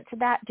sugarcoating it to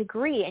that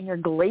degree and you're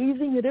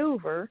glazing it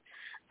over,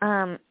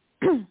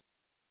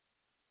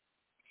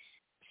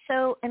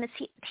 So, and it's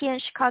Tia in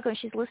Chicago, and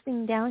she's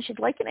listening down. She'd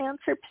like an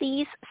answer,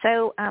 please.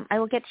 So I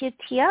will get to you,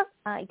 Tia.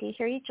 I do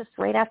hear you just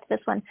right after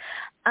this one.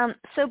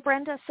 So,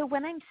 Brenda, so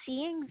when I'm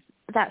seeing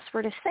that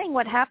sort of thing,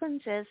 what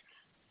happens is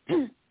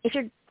if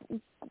you're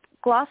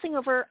icing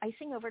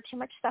over too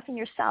much stuff in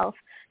yourself,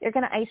 you're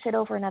going to ice it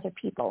over in other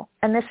people.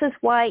 And this is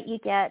why you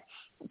get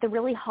the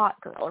really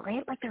hot girl,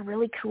 right? Like the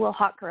really cool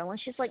hot girl. And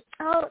she's like,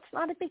 oh, it's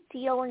not a big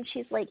deal. And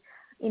she's like,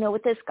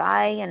 with this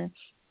guy, and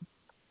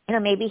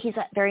maybe he's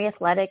very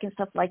athletic and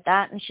stuff like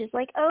that. And she's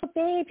like, oh,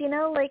 babe,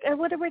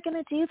 what are we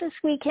going to do this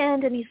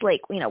weekend? And he's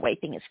like,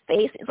 wiping his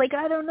face. He's like,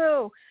 I don't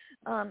know.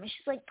 And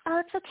she's like, oh,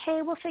 it's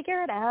okay. We'll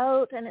figure it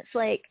out. And it's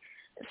like,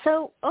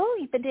 so,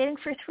 you've been dating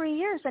for 3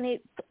 years and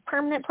a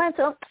permanent plan.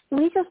 So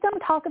we just don't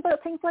talk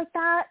about things like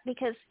that,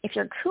 because if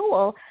you're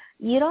cool,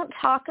 you don't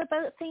talk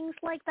about things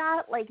like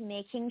that, like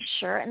making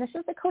sure. And this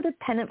is the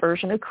codependent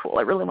version of cool.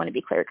 I really want to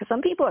be clear, because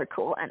some people are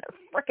cool and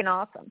they're freaking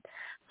awesome.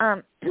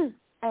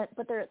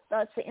 But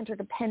that's the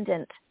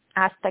interdependent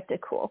aspect of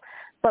cool.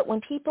 But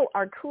when people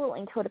are cool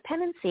in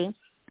codependency,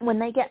 when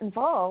they get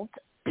involved,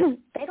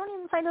 they don't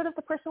even find out if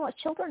the person wants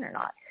children or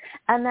not.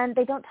 And then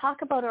they don't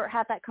talk about it or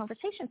have that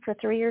conversation for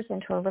 3 years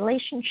into a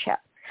relationship.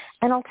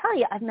 And I'll tell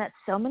you, I've met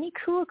so many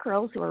cool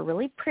girls who are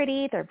really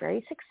pretty. They're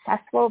very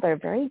successful. They're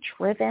very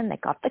driven. They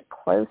got the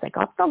clothes. They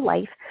got the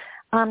life.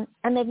 And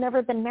they've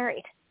never been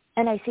married.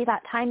 And I see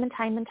that time and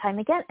time and time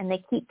again. And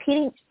they keep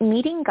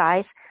meeting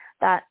guys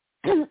that,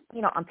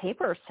 on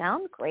paper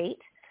sound great.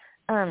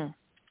 And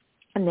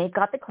they've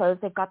got the clothes,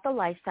 they've got the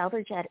lifestyle,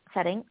 they're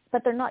setting,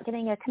 but they're not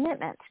getting a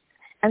commitment.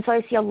 And so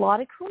I see a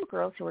lot of cool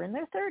girls who are in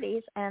their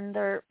 30s, and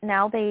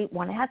they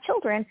want to have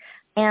children,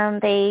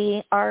 and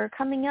they are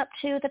coming up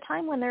to the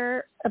time when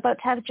they're about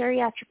to have a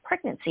geriatric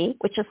pregnancy,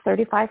 which is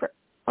 35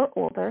 or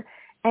older,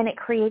 and it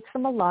creates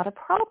them a lot of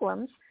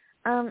problems.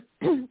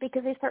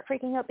 Because they start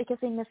freaking out because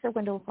they miss their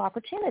window of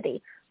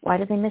opportunity. Why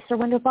do they miss their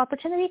window of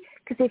opportunity?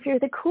 Because if you're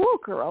the cool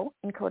girl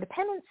in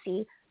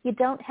codependency, you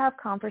don't have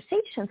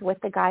conversations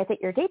with the guy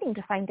that you're dating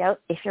to find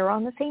out if you're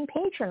on the same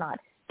page or not.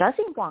 Does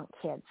he want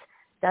kids?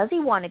 Does he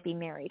want to be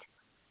married?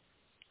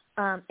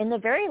 In the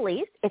very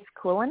least, it's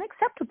cool and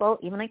acceptable,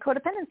 even in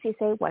codependency,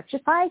 say, what's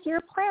your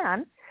 5-year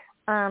plan?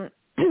 And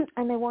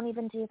they won't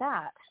even do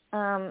that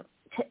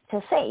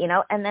to say,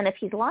 and then if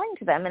he's lying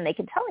to them and they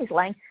can tell he's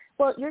lying,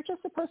 well, you're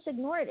just supposed to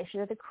ignore it if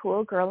you're the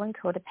cool girl in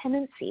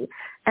codependency.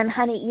 And,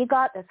 honey, you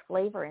got this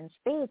flavor in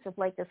spades of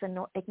like this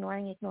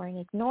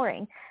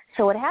ignoring.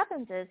 So what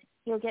happens is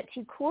you'll get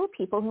two cool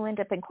people who end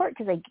up in court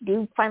because they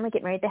do finally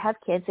get married, they have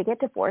kids, they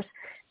get divorced,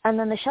 and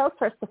then the shell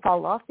starts to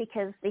fall off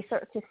because they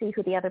start to see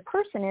who the other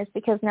person is,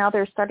 because now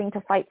they're starting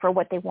to fight for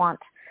what they want.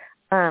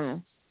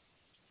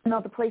 And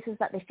all the places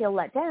that they feel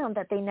let down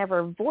that they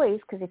never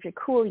voice, because if you're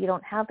cool, you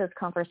don't have those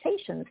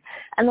conversations.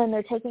 And then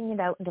they're taking it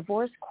out in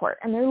divorce court.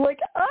 And they're like,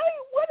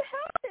 what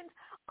happened?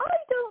 I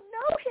don't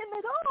know him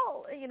at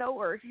all.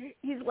 Or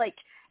he's like,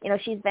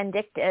 she's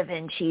vindictive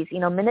and she's,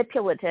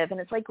 manipulative. And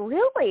it's like,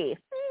 really?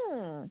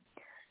 And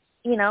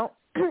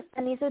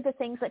these are the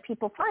things that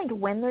people find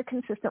when they're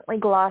consistently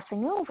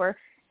glossing over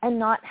and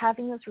not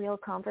having those real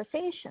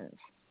conversations.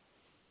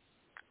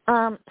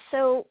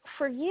 So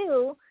for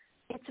you,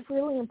 it's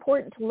really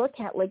important to look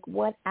at like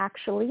what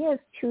actually is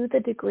to the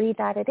degree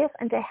that it is,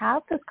 and to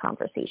have those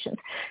conversations.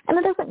 And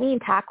it doesn't mean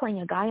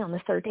tackling a guy on the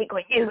third date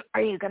going,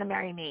 are you going to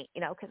marry me?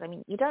 Because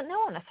you don't know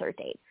on a third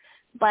date.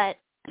 But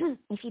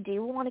if you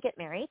do want to get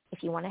married,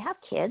 if you want to have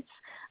kids,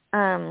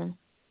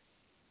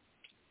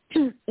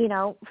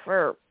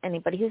 for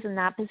anybody who's in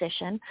that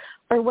position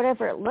or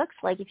whatever it looks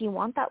like, if you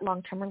want that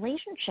long-term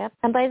relationship,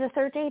 and by the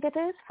third date, it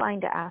is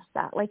fine to ask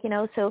that,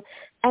 so,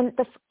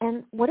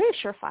 and what is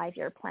your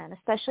 5-year plan,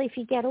 especially if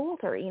you get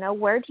older,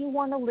 where do you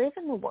want to live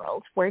in the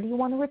world? Where do you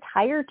want to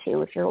retire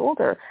to if you're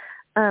older?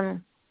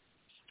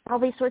 All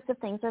these sorts of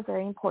things are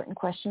very important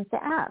questions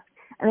to ask.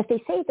 And if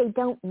they say they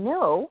don't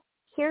know,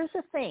 here's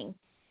the thing.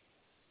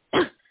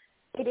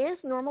 It is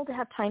normal to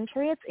have time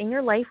periods in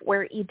your life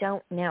where you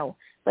don't know.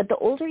 But the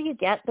older you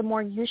get, the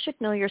more you should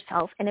know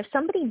yourself. And if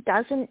somebody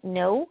doesn't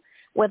know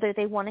whether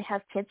they want to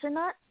have kids or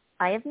not,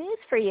 I have news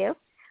for you.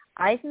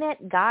 I've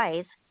met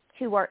guys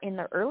who are in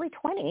their early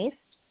 20s,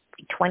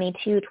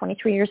 22,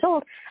 23 years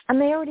old, and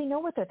they already know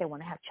whether they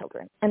want to have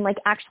children. And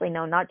actually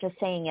know, not just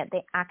saying it,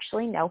 they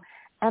actually know,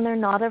 and they're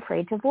not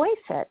afraid to voice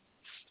it.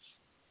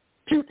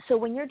 So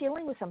when you're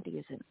dealing with somebody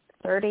who's in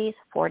 30s,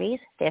 40s,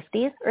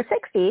 50s, or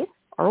 60s,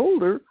 or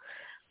older,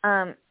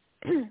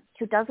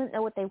 who doesn't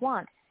know what they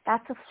want,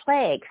 that's a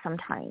flag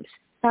sometimes.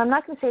 Now, I'm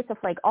not going to say it's a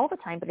flag all the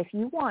time, but if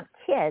you want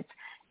kids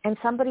and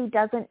somebody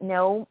doesn't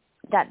know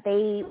that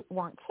they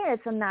want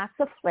kids, then that's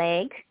a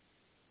flag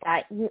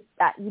that you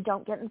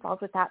don't get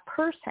involved with that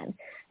person.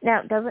 Now,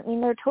 it doesn't mean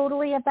they're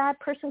totally a bad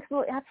person,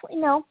 absolutely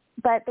no,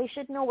 but they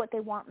should know what they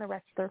want in the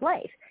rest of their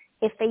life.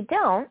 If they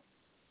don't,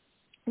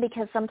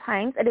 because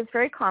sometimes it is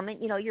very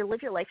common, you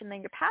live your life and then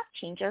your path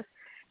changes,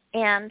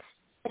 and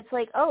it's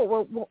like, oh,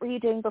 well, what were you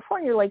doing before?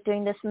 And you're like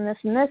doing this and this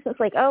and this. It's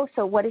like, oh,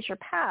 so what is your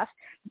past?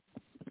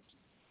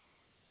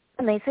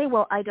 And they say,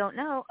 well, I don't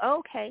know.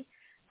 Okay.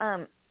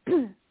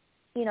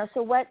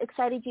 So what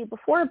excited you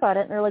before about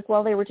it? And they're like,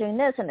 well, they were doing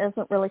this, and it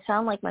doesn't really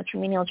sound like much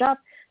remedial job.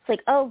 It's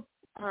like,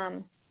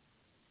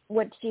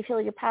 what did you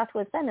feel your path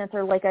was then? And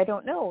they're like, I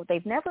don't know.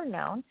 They've never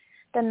known.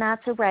 Then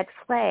that's a red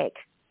flag.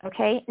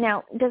 Okay.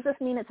 Now, does this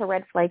mean it's a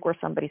red flag where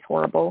somebody's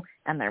horrible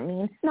and they're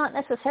mean? Not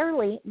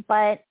necessarily,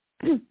 but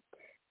you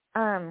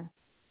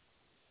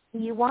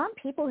want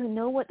people who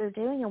know what they're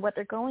doing and where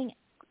they're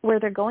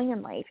going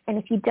in life. And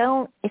if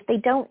they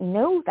don't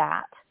know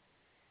that,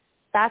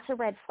 that's a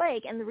red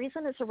flag. And the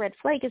reason it's a red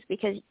flag is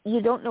because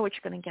you don't know what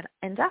you're going to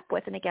end up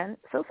with. And again,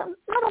 so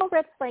not all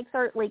red flags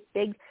are like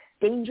big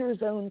danger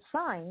zone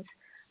signs.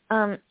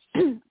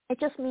 It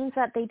just means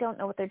that they don't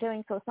know what they're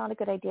doing, so it's not a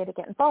good idea to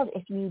get involved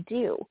if you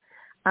do.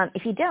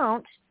 If you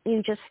don't,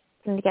 you just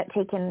can get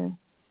taken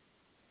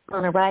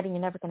on a ride and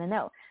you're never going to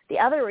know. The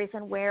other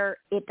reason where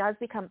it does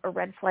become a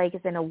red flag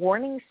is in a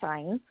warning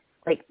sign,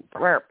 like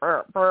burp,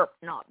 burp, burp,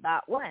 not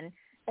that one,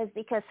 is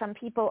because some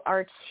people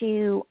are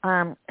too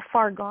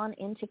far gone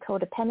into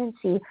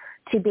codependency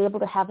to be able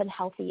to have a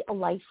healthy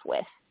life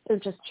with. They're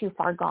just too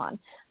far gone.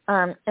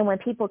 And when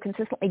people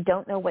consistently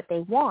don't know what they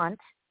want,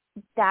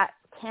 that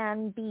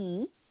can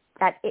be,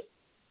 that it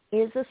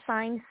is a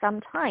sign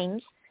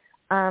sometimes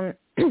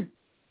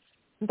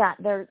that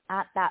they're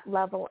at that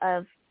level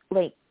of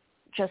like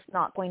just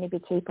not going to be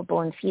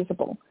capable and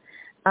feasible.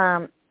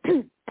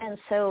 And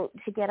so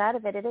to get out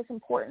of it, it is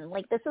important.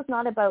 Like, this is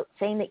not about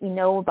saying that you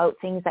know about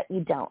things that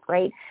you don't,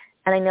 right?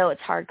 And I know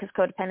it's hard because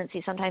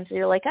codependency, sometimes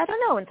you're like, I don't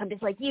know. And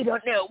somebody's like, you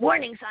don't know,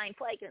 warning sign,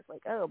 flag. And it's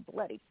like, oh,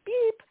 bloody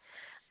beep.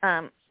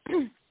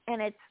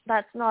 And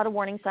that's not a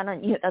warning sign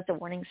on you. That's a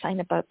warning sign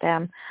about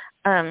them,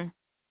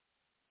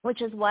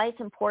 which is why it's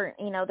important.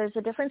 There's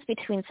a difference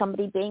between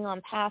somebody being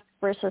on path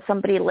versus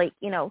somebody like,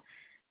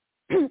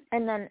 and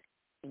then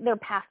their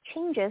path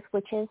changes,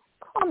 which is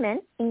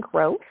common in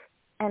growth.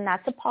 And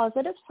that's a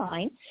positive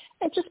sign.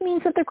 It just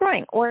means that they're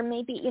growing. Or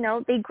maybe,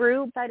 they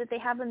grew, but they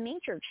have a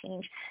major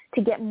change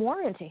to get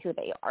more into who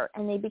they are.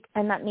 And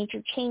and that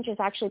major change is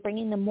actually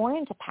bringing them more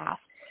into path.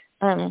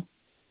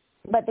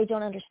 But they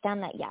don't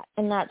understand that yet.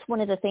 And that's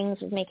one of the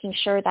things, is making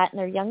sure that in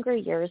their younger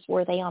years,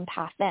 were they on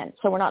path then?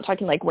 So we're not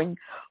talking like,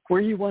 were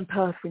you on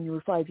path when you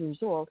were 5 years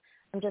old?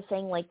 I'm just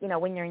saying, like,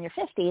 when you're in your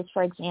 50s,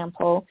 for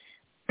example,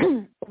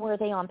 were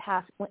they on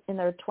path in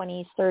their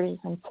 20s, 30s,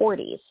 and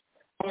 40s?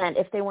 And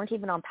if they weren't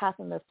even on path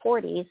in their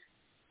 40s,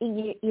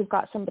 you've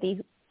got somebody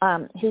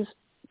who's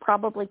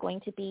probably going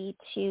to be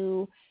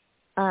too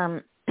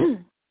there's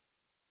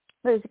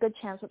a good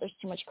chance that there's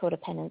too much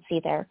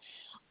codependency there.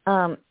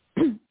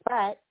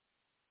 But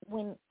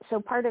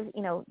part of,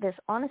 this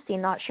honesty,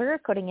 not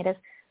sugarcoating it, is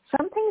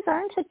some things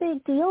aren't a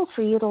big deal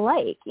for you to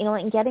like,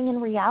 and getting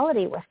in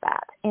reality with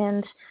that.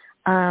 And,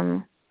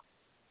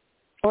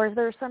 or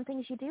there are some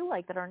things you do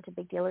like that aren't a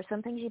big deal, or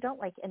some things you don't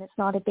like, and it's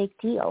not a big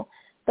deal.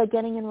 But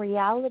getting in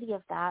reality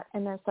of that,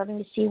 and then starting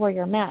to see where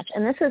you're matched.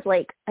 And this is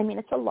like,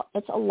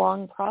 it's a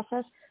long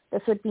process.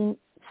 This would be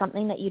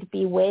something that you'd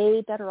be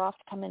way better off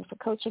to come in for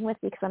coaching with,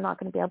 because I'm not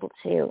going to be able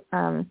to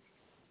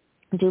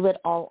do it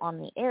all on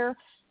the air,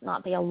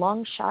 not be a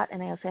long shot.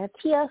 And I also have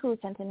Tia, who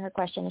sent in her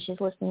question, and she's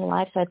listening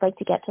live, so I'd like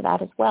to get to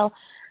that as well.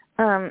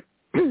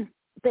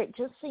 But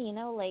just so you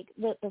know, like,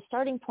 the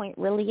starting point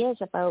really is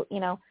about,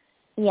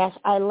 yes,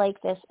 I like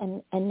this,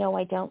 and no,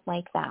 I don't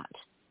like that.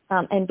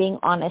 And being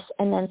honest,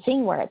 and then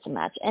seeing where it's a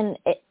match. And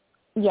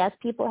yes,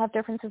 people have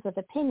differences of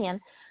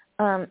opinion,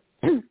 and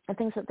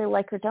things that they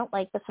like or don't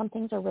like, but some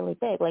things are really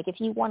big. Like,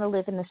 if you want to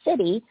live in the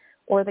city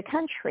or the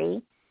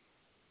country,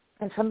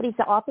 and somebody's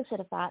the opposite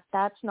of that,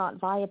 that's not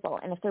viable.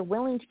 And if they're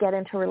willing to get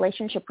into a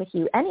relationship with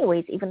you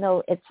anyways, even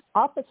though it's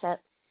opposite,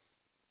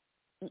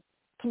 it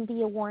can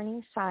be a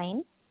warning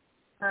sign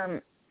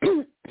that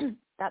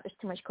there's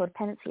too much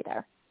codependency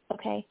there.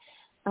 Okay.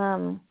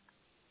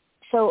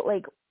 So,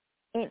 like,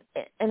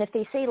 and if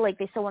they say, like,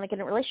 they still want to get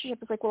in a relationship,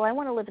 it's like, well, I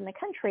want to live in the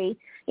country.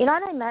 And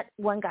I met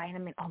one guy, and I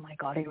mean, oh my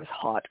God, he was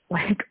hot.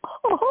 Like,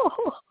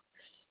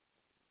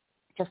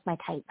 just my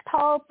type.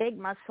 Tall, big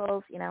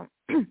muscles,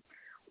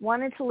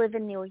 wanted to live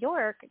in New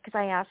York, because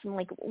I asked him,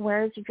 like,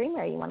 where's your dream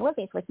area you want to live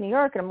in? He's like, New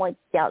York. And I'm like,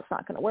 yeah, it's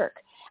not going to work.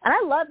 And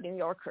I love New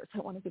Yorkers. I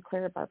want to be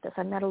clear about this.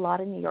 I met a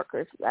lot of New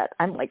Yorkers that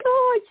I'm like,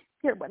 oh,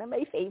 you're one of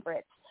my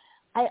favorites.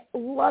 I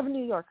love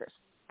New Yorkers.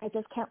 I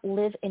just can't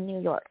live in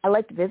New York. I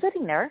liked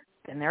visiting there.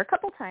 Been there a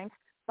couple times,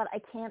 but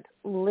I can't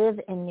live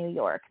in New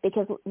York,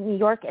 because New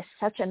York is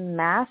such a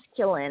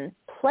masculine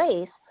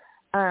place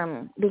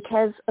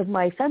because of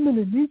my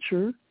feminine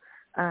nature.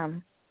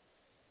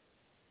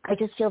 I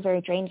just feel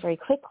very drained very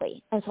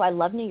quickly. And so I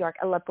love New York.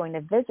 I love going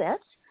to visit.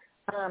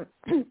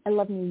 I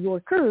love New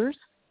Yorkers.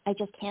 I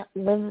just can't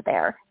live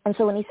there. And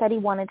so when he said he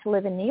wanted to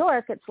live in New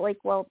York, it's like,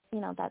 well,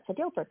 that's a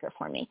deal breaker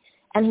for me.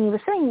 And he was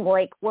saying,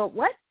 like, well,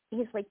 what?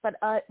 He's like, but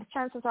the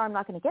chances are I'm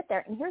not going to get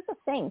there. And here's the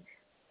thing.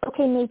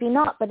 Okay, maybe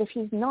not, but if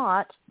he's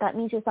not, that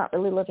means he's not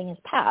really living his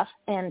path.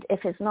 And if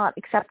it's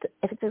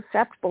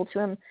acceptable to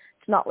him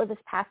to not live his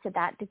path to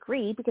that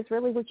degree, because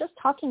really we're just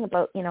talking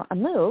about, a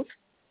move,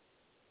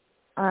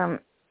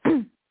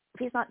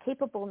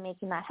 capable of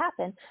making that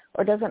happen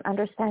or doesn't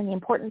understand the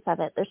importance of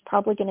it, there's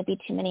probably going to be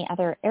too many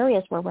other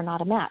areas where we're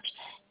not a match.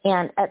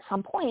 And at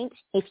some point,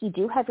 if you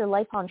do have your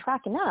life on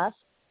track enough,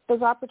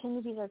 those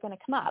opportunities are going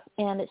to come up,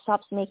 and it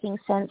stops making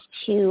sense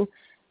to,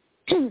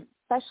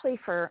 especially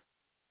for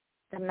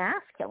the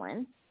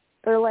masculine,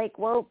 they're like,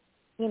 well,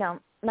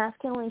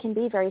 masculine can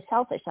be very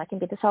selfish. That can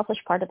be the selfish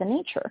part of the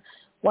nature.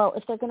 Well,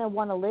 if they're going to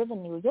want to live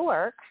in New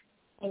York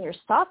and you're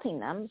stopping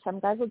them, some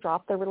guys will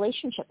drop their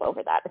relationship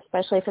over that,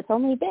 especially if it's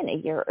only been a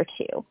year or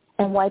two.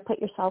 And why put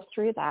yourself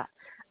through that?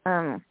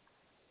 And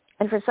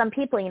for some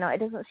people, it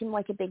doesn't seem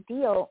like a big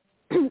deal,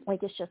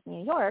 like it's just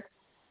New York.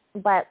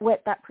 But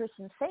what that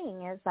person's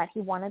saying is that he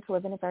wanted to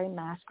live in a very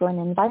masculine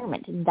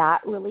environment.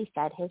 That really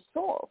fed his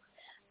soul.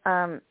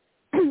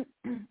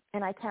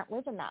 And I can't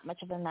live in that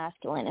much of a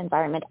masculine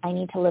environment. I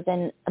need to live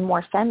in a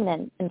more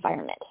feminine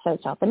environment. So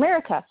South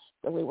America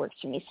really works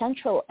for me.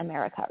 Central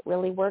America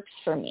really works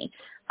for me.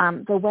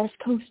 The West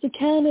Coast of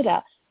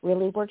Canada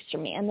really works for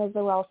me. And those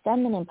are all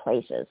feminine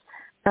places.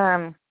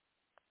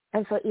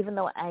 And so even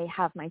though I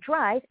have my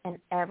drive, and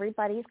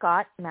everybody's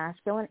got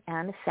masculine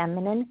and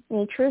feminine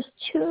natures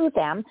to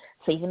them,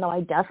 so even though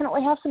I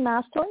definitely have some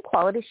masculine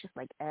qualities, just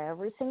like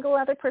every single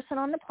other person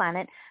on the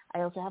planet,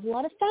 I also have a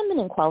lot of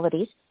feminine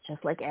qualities,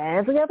 just like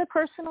every other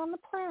person on the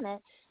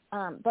planet.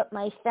 But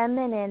my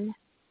feminine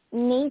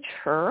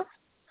nature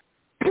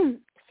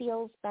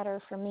feels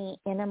better for me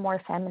in a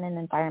more feminine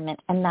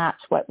environment, and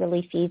that's what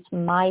really feeds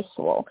my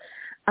soul.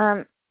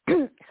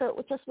 So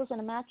it just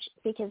wasn't a match,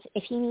 because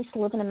if he needs to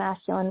live in a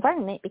masculine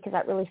environment because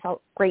that really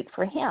felt great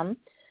for him,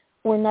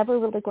 we're never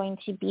really going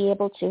to be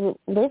able to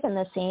live in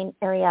the same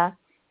area.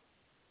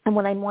 And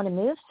when I want to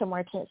move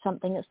somewhere to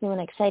something that's new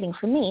and exciting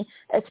for me,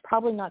 it's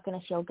probably not going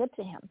to feel good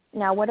to him.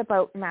 Now, what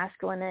about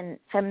masculine and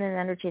feminine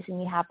energies,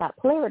 and you have that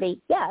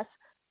polarity? Yes,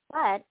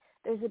 but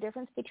there's a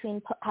difference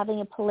between having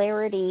a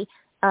polarity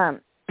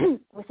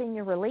within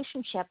your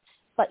relationship,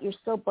 but you're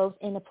still both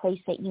in a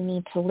place that you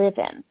need to live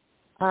in.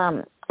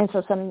 And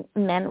so some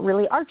men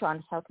really are drawn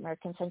to South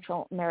America and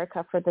Central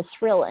America for the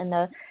thrill and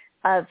the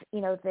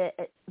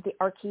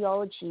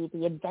archaeology,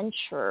 the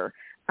adventure,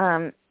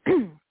 et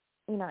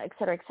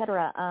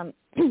cetera,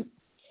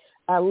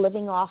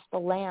 living off the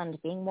land,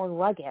 being more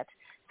rugged.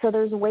 So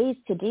there's ways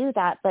to do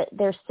that, but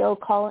it's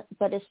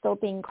still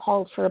being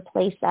called for a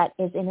place that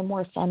is in a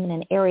more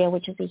feminine area,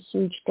 which is a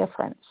huge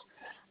difference.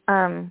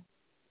 And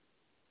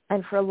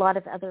for a lot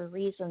of other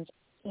reasons,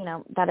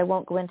 that I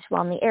won't go into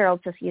on the air, I'll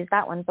just use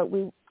that one, but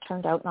we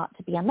turned out not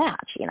to be a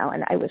match, and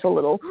I was a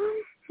little,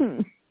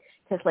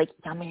 just like,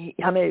 yummy,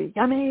 yummy,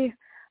 yummy.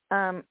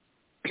 But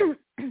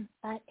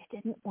it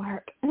didn't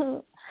work.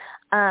 But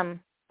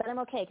I'm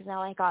okay, because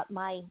now I got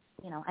my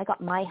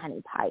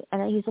honey pie,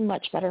 and he's a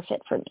much better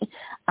fit for me.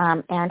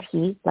 And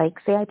he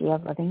likes the idea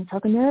of living in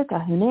South America.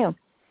 Who knew?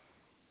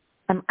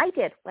 I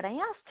did what I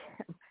asked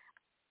him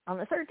on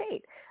the third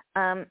date.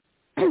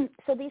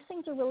 So these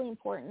things are really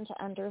important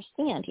to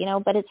understand,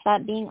 but it's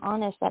that being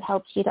honest that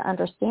helps you to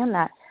understand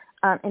that,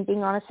 and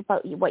being honest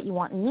about what you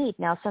want and need.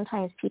 Now,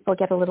 sometimes people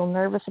get a little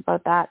nervous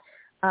about that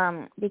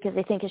because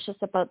they think it's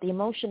just about the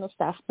emotional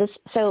stuff.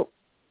 So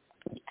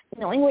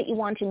knowing what you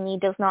want and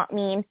need does not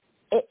mean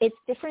it's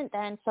different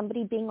than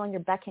somebody being on your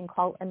beck and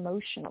call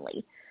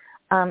emotionally.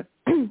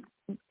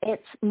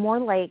 It's more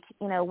like,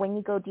 when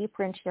you go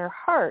deeper into your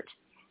heart,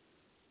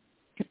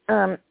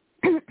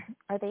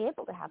 are they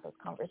able to have those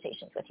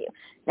conversations with you?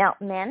 Now,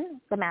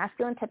 men, the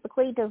masculine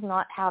typically does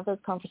not have those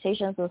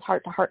conversations, those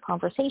heart-to-heart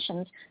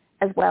conversations,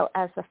 as well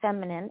as the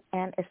feminine,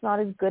 and it's not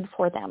as good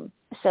for them.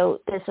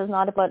 So this is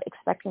not about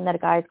expecting that a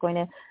guy is going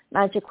to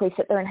magically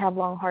sit there and have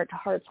long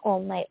heart-to-hearts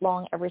all night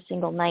long, every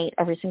single night,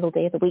 every single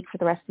day of the week for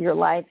the rest of your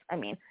lives. I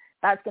mean,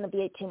 that's going to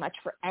be too much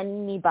for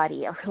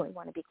anybody. I really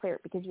want to be clear,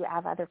 because you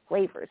have other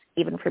flavors,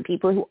 even for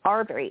people who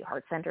are very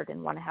heart-centered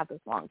and want to have those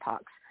long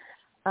talks.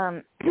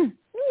 Me,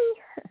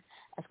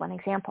 as one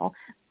example.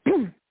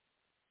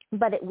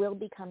 But it will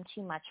become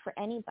too much for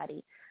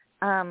anybody.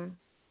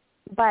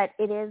 But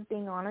it is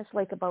being honest,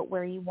 about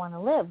where you want to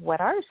live. What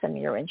are some of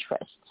your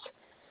interests?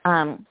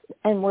 And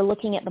we're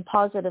looking at the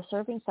positive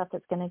serving stuff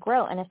that's going to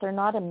grow. And if they're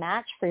not a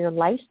match for your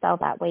lifestyle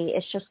that way,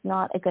 it's just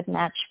not a good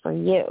match for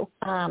you.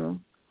 And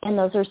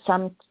those are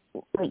some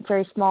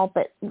very small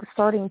but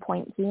starting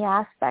point key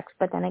aspects,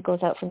 but then it goes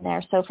out from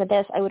there. So for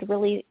this, I would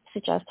really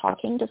suggest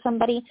talking to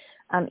somebody,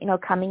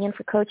 coming in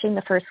for coaching.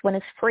 The first one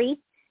is free.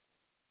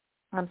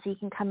 So you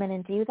can come in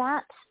and do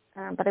that.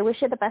 But I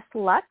wish you the best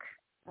of luck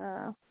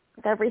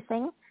with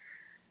everything,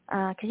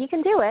 because you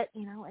can do it.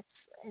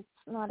 It's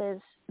not as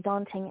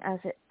daunting as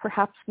it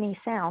perhaps may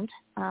sound,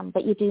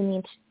 but you do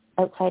need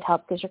outside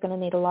help, because you're going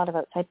to need a lot of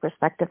outside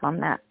perspective on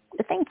that.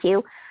 So thank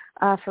you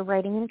for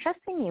writing and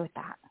trusting me with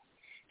that.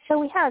 So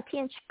we have T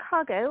in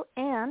Chicago,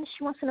 and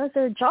she wants to know, is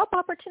there a job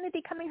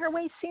opportunity coming her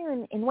way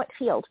soon? In what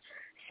field?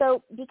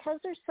 So because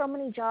there's so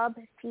many job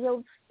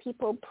fields,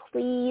 people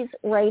please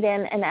write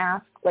in and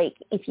ask,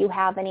 if you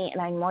have any, and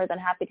I'm more than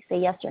happy to say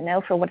yes or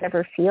no for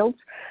whatever fields.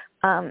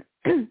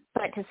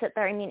 But to sit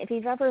there, I mean, if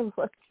you've ever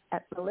looked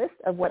at the list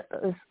of what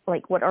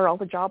are all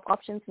the job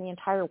options in the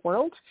entire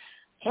world,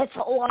 it's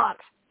a lot.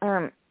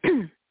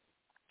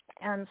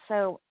 And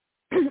so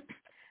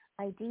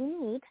I do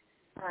need,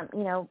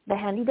 the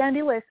handy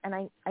dandy list. And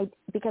I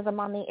because I'm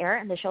on the air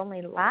and the show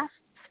only lasts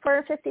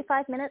for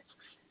 55 minutes,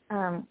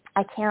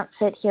 I can't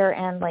sit here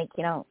and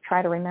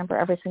try to remember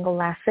every single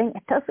last thing.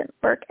 It doesn't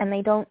work, and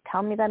they don't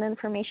tell me that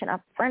information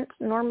up front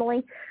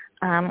normally.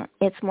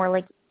 It's more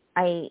like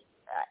I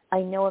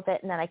know of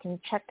it, and then I can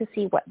check to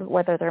see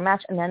whether they're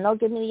matched, and then they'll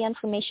give me the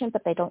information,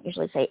 but they don't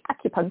usually say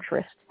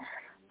acupuncturist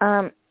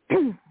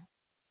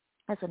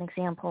as an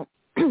example.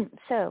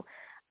 So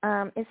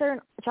is there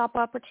a job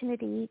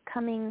opportunity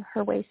coming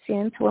her way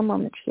soon? So a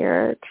moment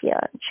here,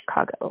 Tia in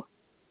Chicago.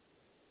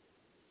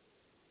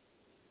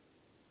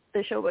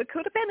 The show about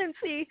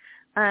codependency.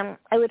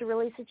 I would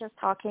really suggest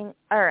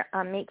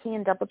making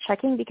and double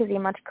checking, because the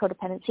amount of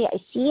codependency I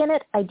see in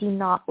it, I do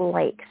not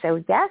like.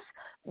 So yes,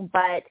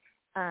 but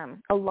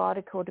a lot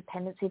of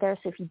codependency there.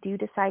 So if you do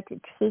decide to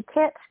take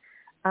it,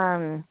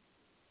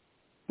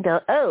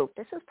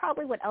 this is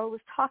probably what Elle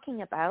was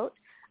talking about.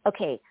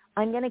 Okay,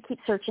 I'm going to keep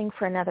searching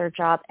for another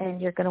job,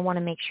 and you're going to want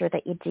to make sure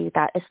that you do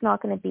that. It's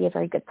not going to be a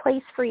very good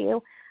place for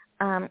you.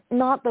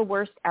 Not the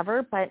worst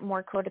ever, but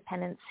more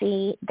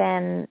codependency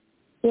than,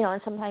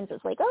 and sometimes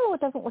it's like, oh, it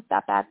doesn't look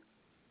that bad.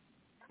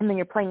 And then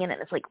you're playing in it,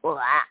 and it's like,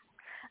 blah.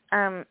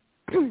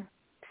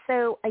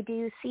 So I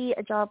do see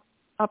a job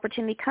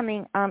opportunity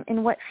coming.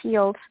 In what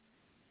field?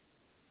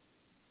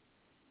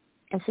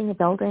 I'm seeing a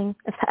building,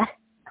 if that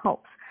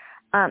helps.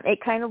 It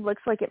kind of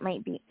looks like it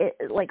might be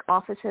like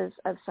offices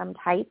of some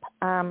type,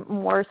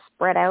 more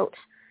spread out.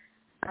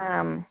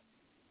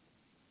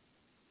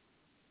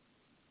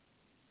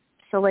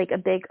 So like a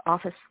big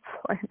office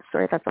floor.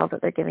 Sorry, that's all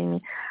that they're giving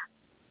me.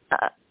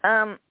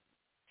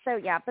 So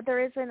yeah, but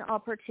there is an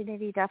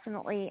opportunity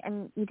definitely,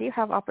 and you do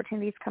have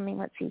opportunities coming.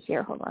 Let's see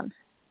here. Hold on.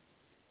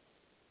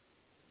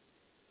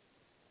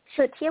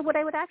 So Tia, what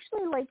I would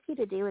actually like you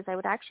to do is I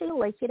would actually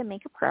like you to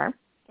make a prayer,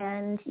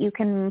 and you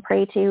can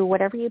pray to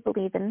whatever you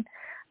believe in,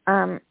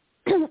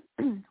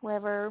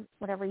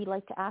 whatever you'd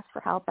like to ask for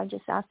help. I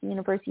just ask the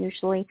universe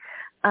usually.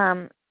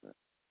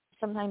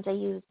 Sometimes I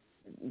use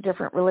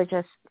different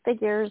religious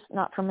figures,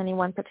 not from any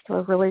one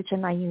particular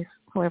religion. I use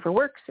whoever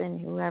works and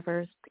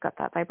whoever's got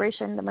that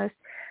vibration the most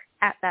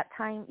at that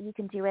time. You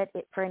can do it.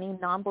 For any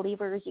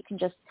non-believers, you can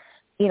just,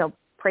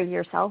 pray to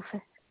yourself,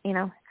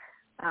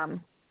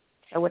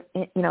 so what,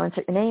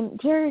 insert your name,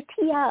 dear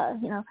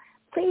Tia,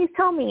 please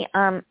tell me,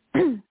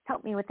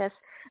 help me with this.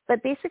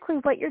 But basically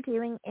what you're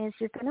doing is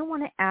you're going to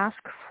want to ask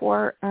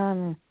for,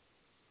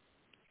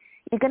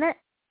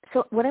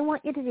 so what I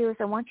want you to do is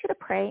I want you to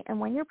pray, and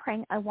when you're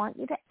praying, I want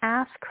you to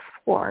ask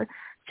for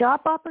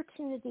job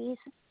opportunities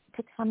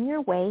to come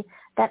your way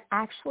that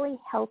actually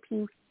help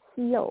you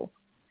heal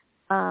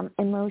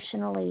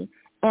emotionally,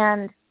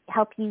 and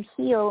help you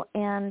heal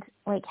and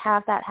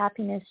have that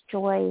happiness,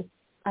 joy.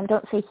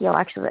 Don't say heal.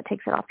 Actually, that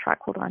takes it off track.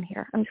 Hold on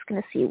here. I'm just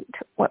going to see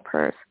what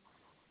prayers.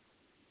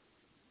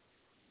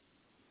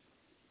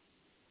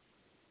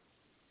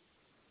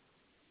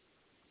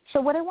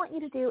 So what I want you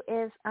to do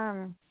is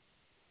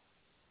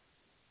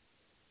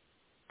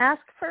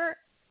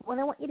what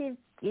I want you to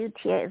do,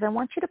 Tia, is I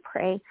want you to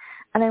pray,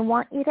 and I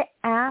want you to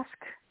ask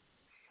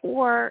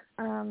for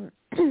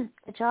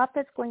a job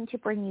that's going to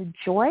bring you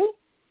joy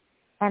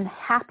and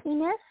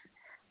happiness,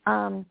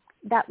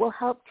 that will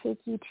help take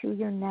you to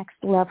your next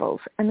levels.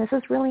 And this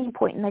is really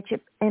important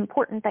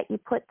that you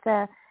put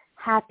the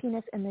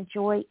happiness and the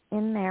joy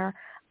in there,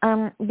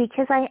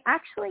 because I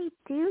actually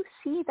do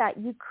see that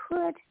you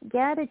could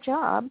get a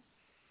job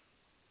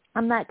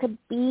that could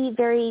be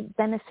very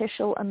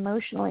beneficial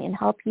emotionally and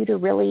help you to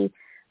really,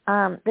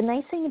 the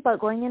nice thing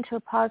about going into a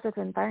positive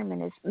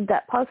environment is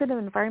that positive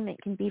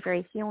environment can be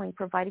very healing,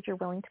 provided you're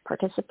willing to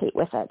participate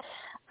with it.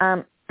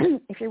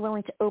 If you're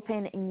willing to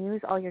open and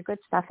use all your good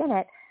stuff in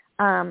it,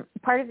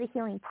 part of the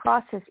healing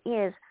process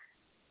is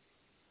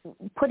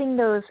putting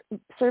those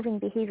serving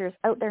behaviors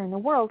out there in the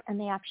world, and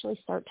they actually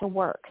start to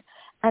work.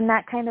 And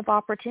that kind of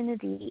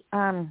opportunity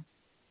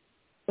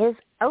is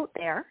out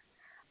there,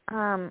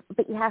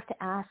 but you have to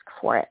ask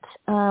for it.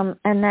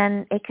 And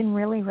then it can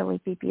really, really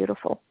be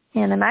beautiful.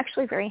 And I'm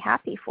actually very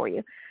happy for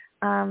you.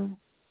 So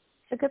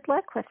good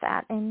luck with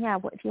that. And yeah,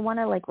 if you want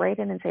to write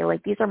in and say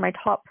these are my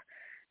top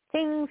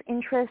things,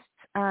 interests,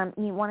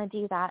 you want to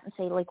do that and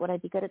say would I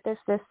be good at this,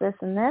 this, this,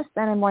 and this,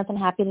 then I'm more than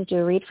happy to do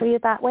a read for you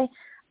that way.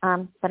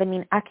 But I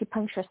mean,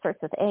 acupuncture starts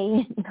with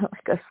A,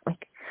 it goes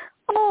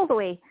all the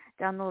way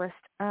down the list.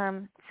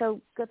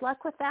 So good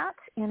luck with that,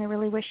 and I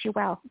really wish you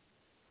well.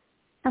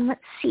 And let's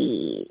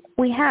see,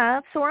 so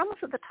we're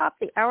almost at the top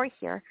of the hour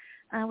here.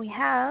 We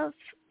have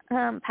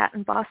Pat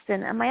in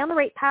Boston. Am I on the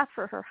right path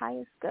for her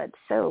highest good?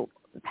 So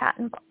Pat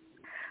in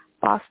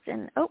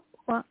Boston. Oh,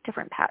 well,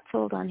 different Pat.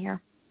 Hold on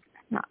here.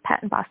 Not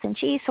Pat in Boston.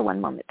 Gee, so one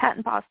moment. Pat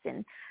in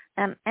Boston.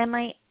 Are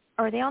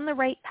they on the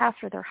right path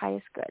for their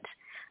highest good?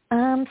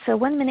 So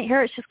 1 minute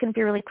here. It's just going to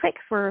be really quick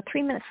for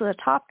 3 minutes to the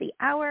top of the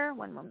hour.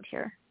 1 moment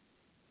here.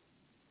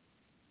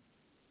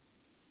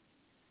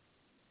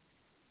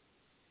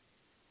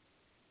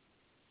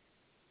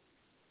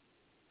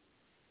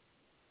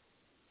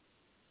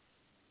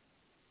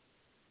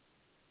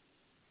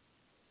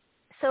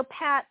 So,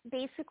 Pat,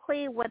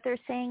 basically what they're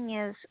saying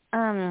is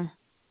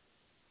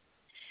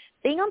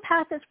being on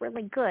path is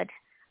really good.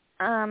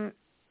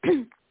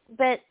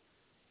 But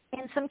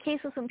in some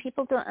cases, when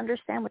people don't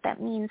understand what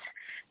that means,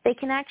 they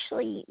can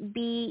actually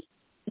be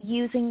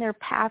using their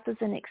path as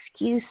an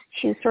excuse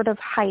to sort of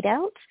hide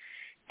out,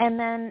 and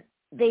then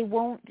they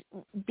won't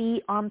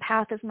be on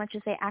path as much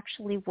as they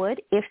actually would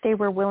if they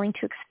were willing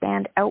to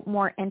expand out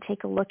more and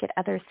take a look at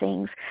other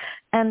things.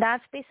 And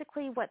that's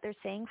basically what they're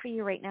saying for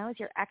you right now, is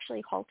you're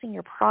actually halting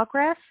your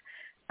progress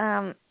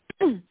by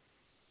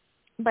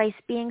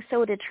being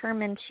so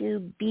determined to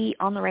be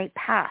on the right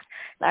path.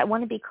 I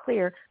want to be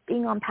clear,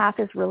 being on path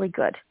is really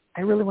good.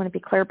 I really want to be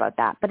clear about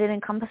that, but it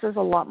encompasses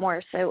a lot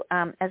more. So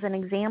as an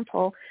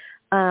example,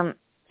 things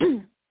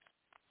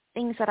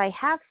that I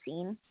have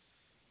seen,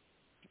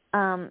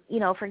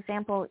 for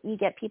example, you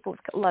get people with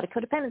a lot of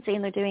codependency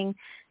and they're doing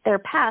their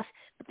path,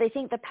 but they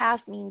think the path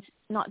means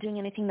not doing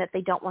anything that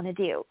they don't want to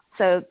do.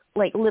 So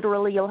like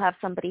literally you'll have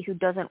somebody who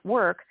doesn't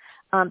work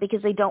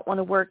because they don't want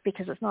to work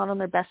because it's not on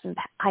their best and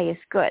highest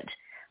good.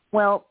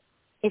 Well,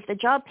 if the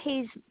job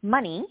pays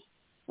money,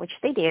 which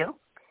they do,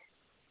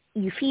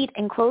 you feed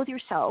and clothe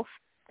yourself,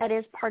 that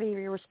is part of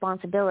your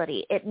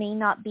responsibility. It may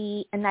not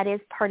be, and that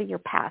is part of your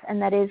path, and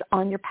that is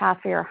on your path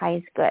for your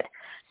highest good.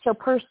 So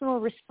personal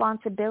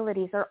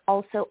responsibilities are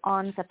also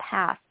on the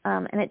path,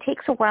 and it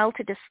takes a while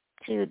to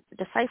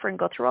decipher and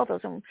go through all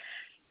those. And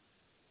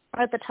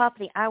we're at the top of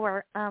the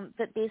hour,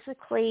 but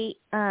basically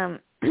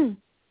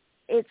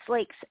it's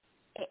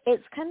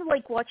kind of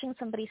like watching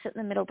somebody sit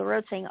in the middle of the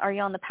road saying, are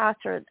you on the path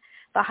to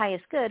the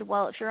highest good?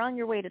 Well, if you're on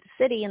your way to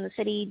the city and the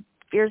city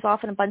veers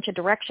off in a bunch of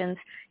directions,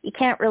 you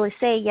can't really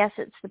say, yes,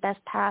 it's the best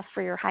path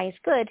for your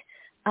highest good,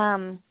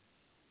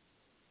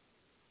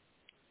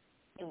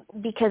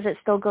 because it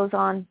still goes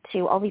on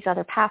to all these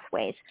other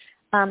pathways.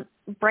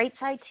 Bright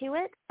side to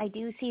it, I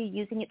do see you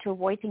using it to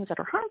avoid things that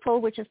are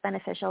harmful, which is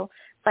beneficial,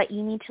 but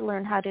you need to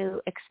learn how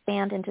to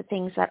expand into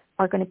things that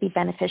are going to be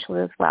beneficial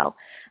as well.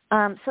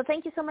 So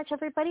thank you so much,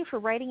 everybody, for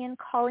writing in,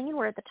 calling in.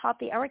 We're at the top of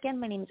the hour. Again,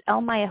 my name is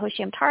Elle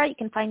Tara. You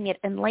can find me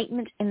at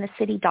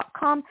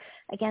enlightenmentinthecity.com.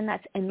 Again,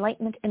 that's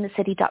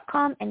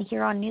enlightenmentinthecity.com, and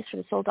here on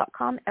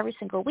newsforthesoul.com every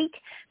single week,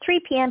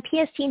 3 p.m.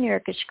 PST, New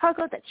York and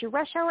Chicago. That's your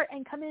rush hour,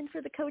 and come in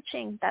for the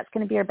coaching. That's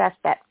going to be your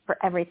best bet for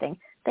everything.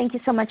 Thank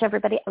you so much,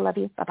 everybody. I love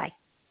you. Bye-bye.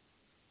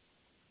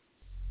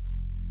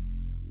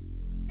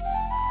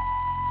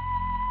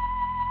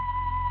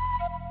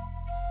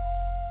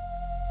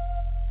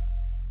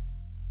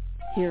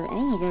 Hear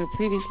all of our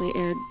previously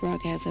aired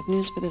broadcasts of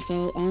News for the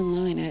Soul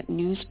online at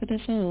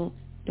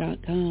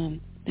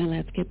newsforthesoul.com. Now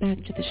let's get back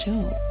to the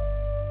show.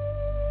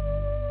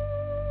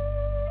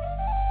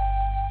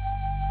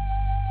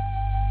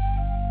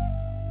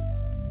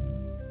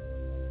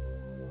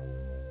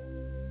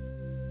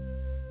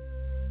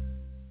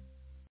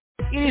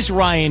 It is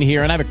Ryan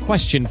here, and I have a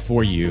question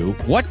for you.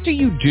 What do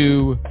you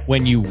do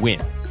when you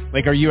win?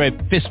 Like, are you a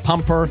fist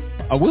pumper,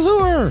 a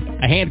woohooer,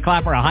 a hand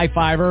clapper, a high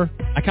fiver?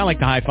 I kind of like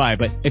the high five,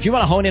 but if you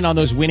want to hone in on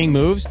those winning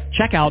moves,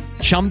 check out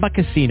Chumba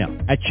Casino.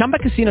 At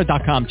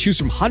ChumbaCasino.com, choose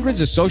from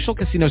hundreds of social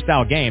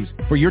casino-style games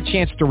for your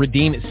chance to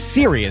redeem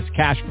serious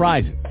cash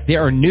prizes.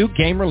 There are new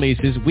game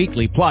releases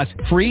weekly, plus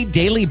free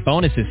daily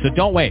bonuses, so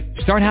don't wait.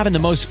 Start having the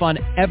most fun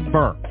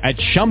ever at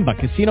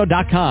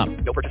ChumbaCasino.com.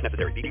 No purchase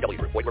necessary. VGW.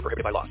 Void where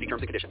prohibited by law. See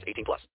terms and conditions. 18+.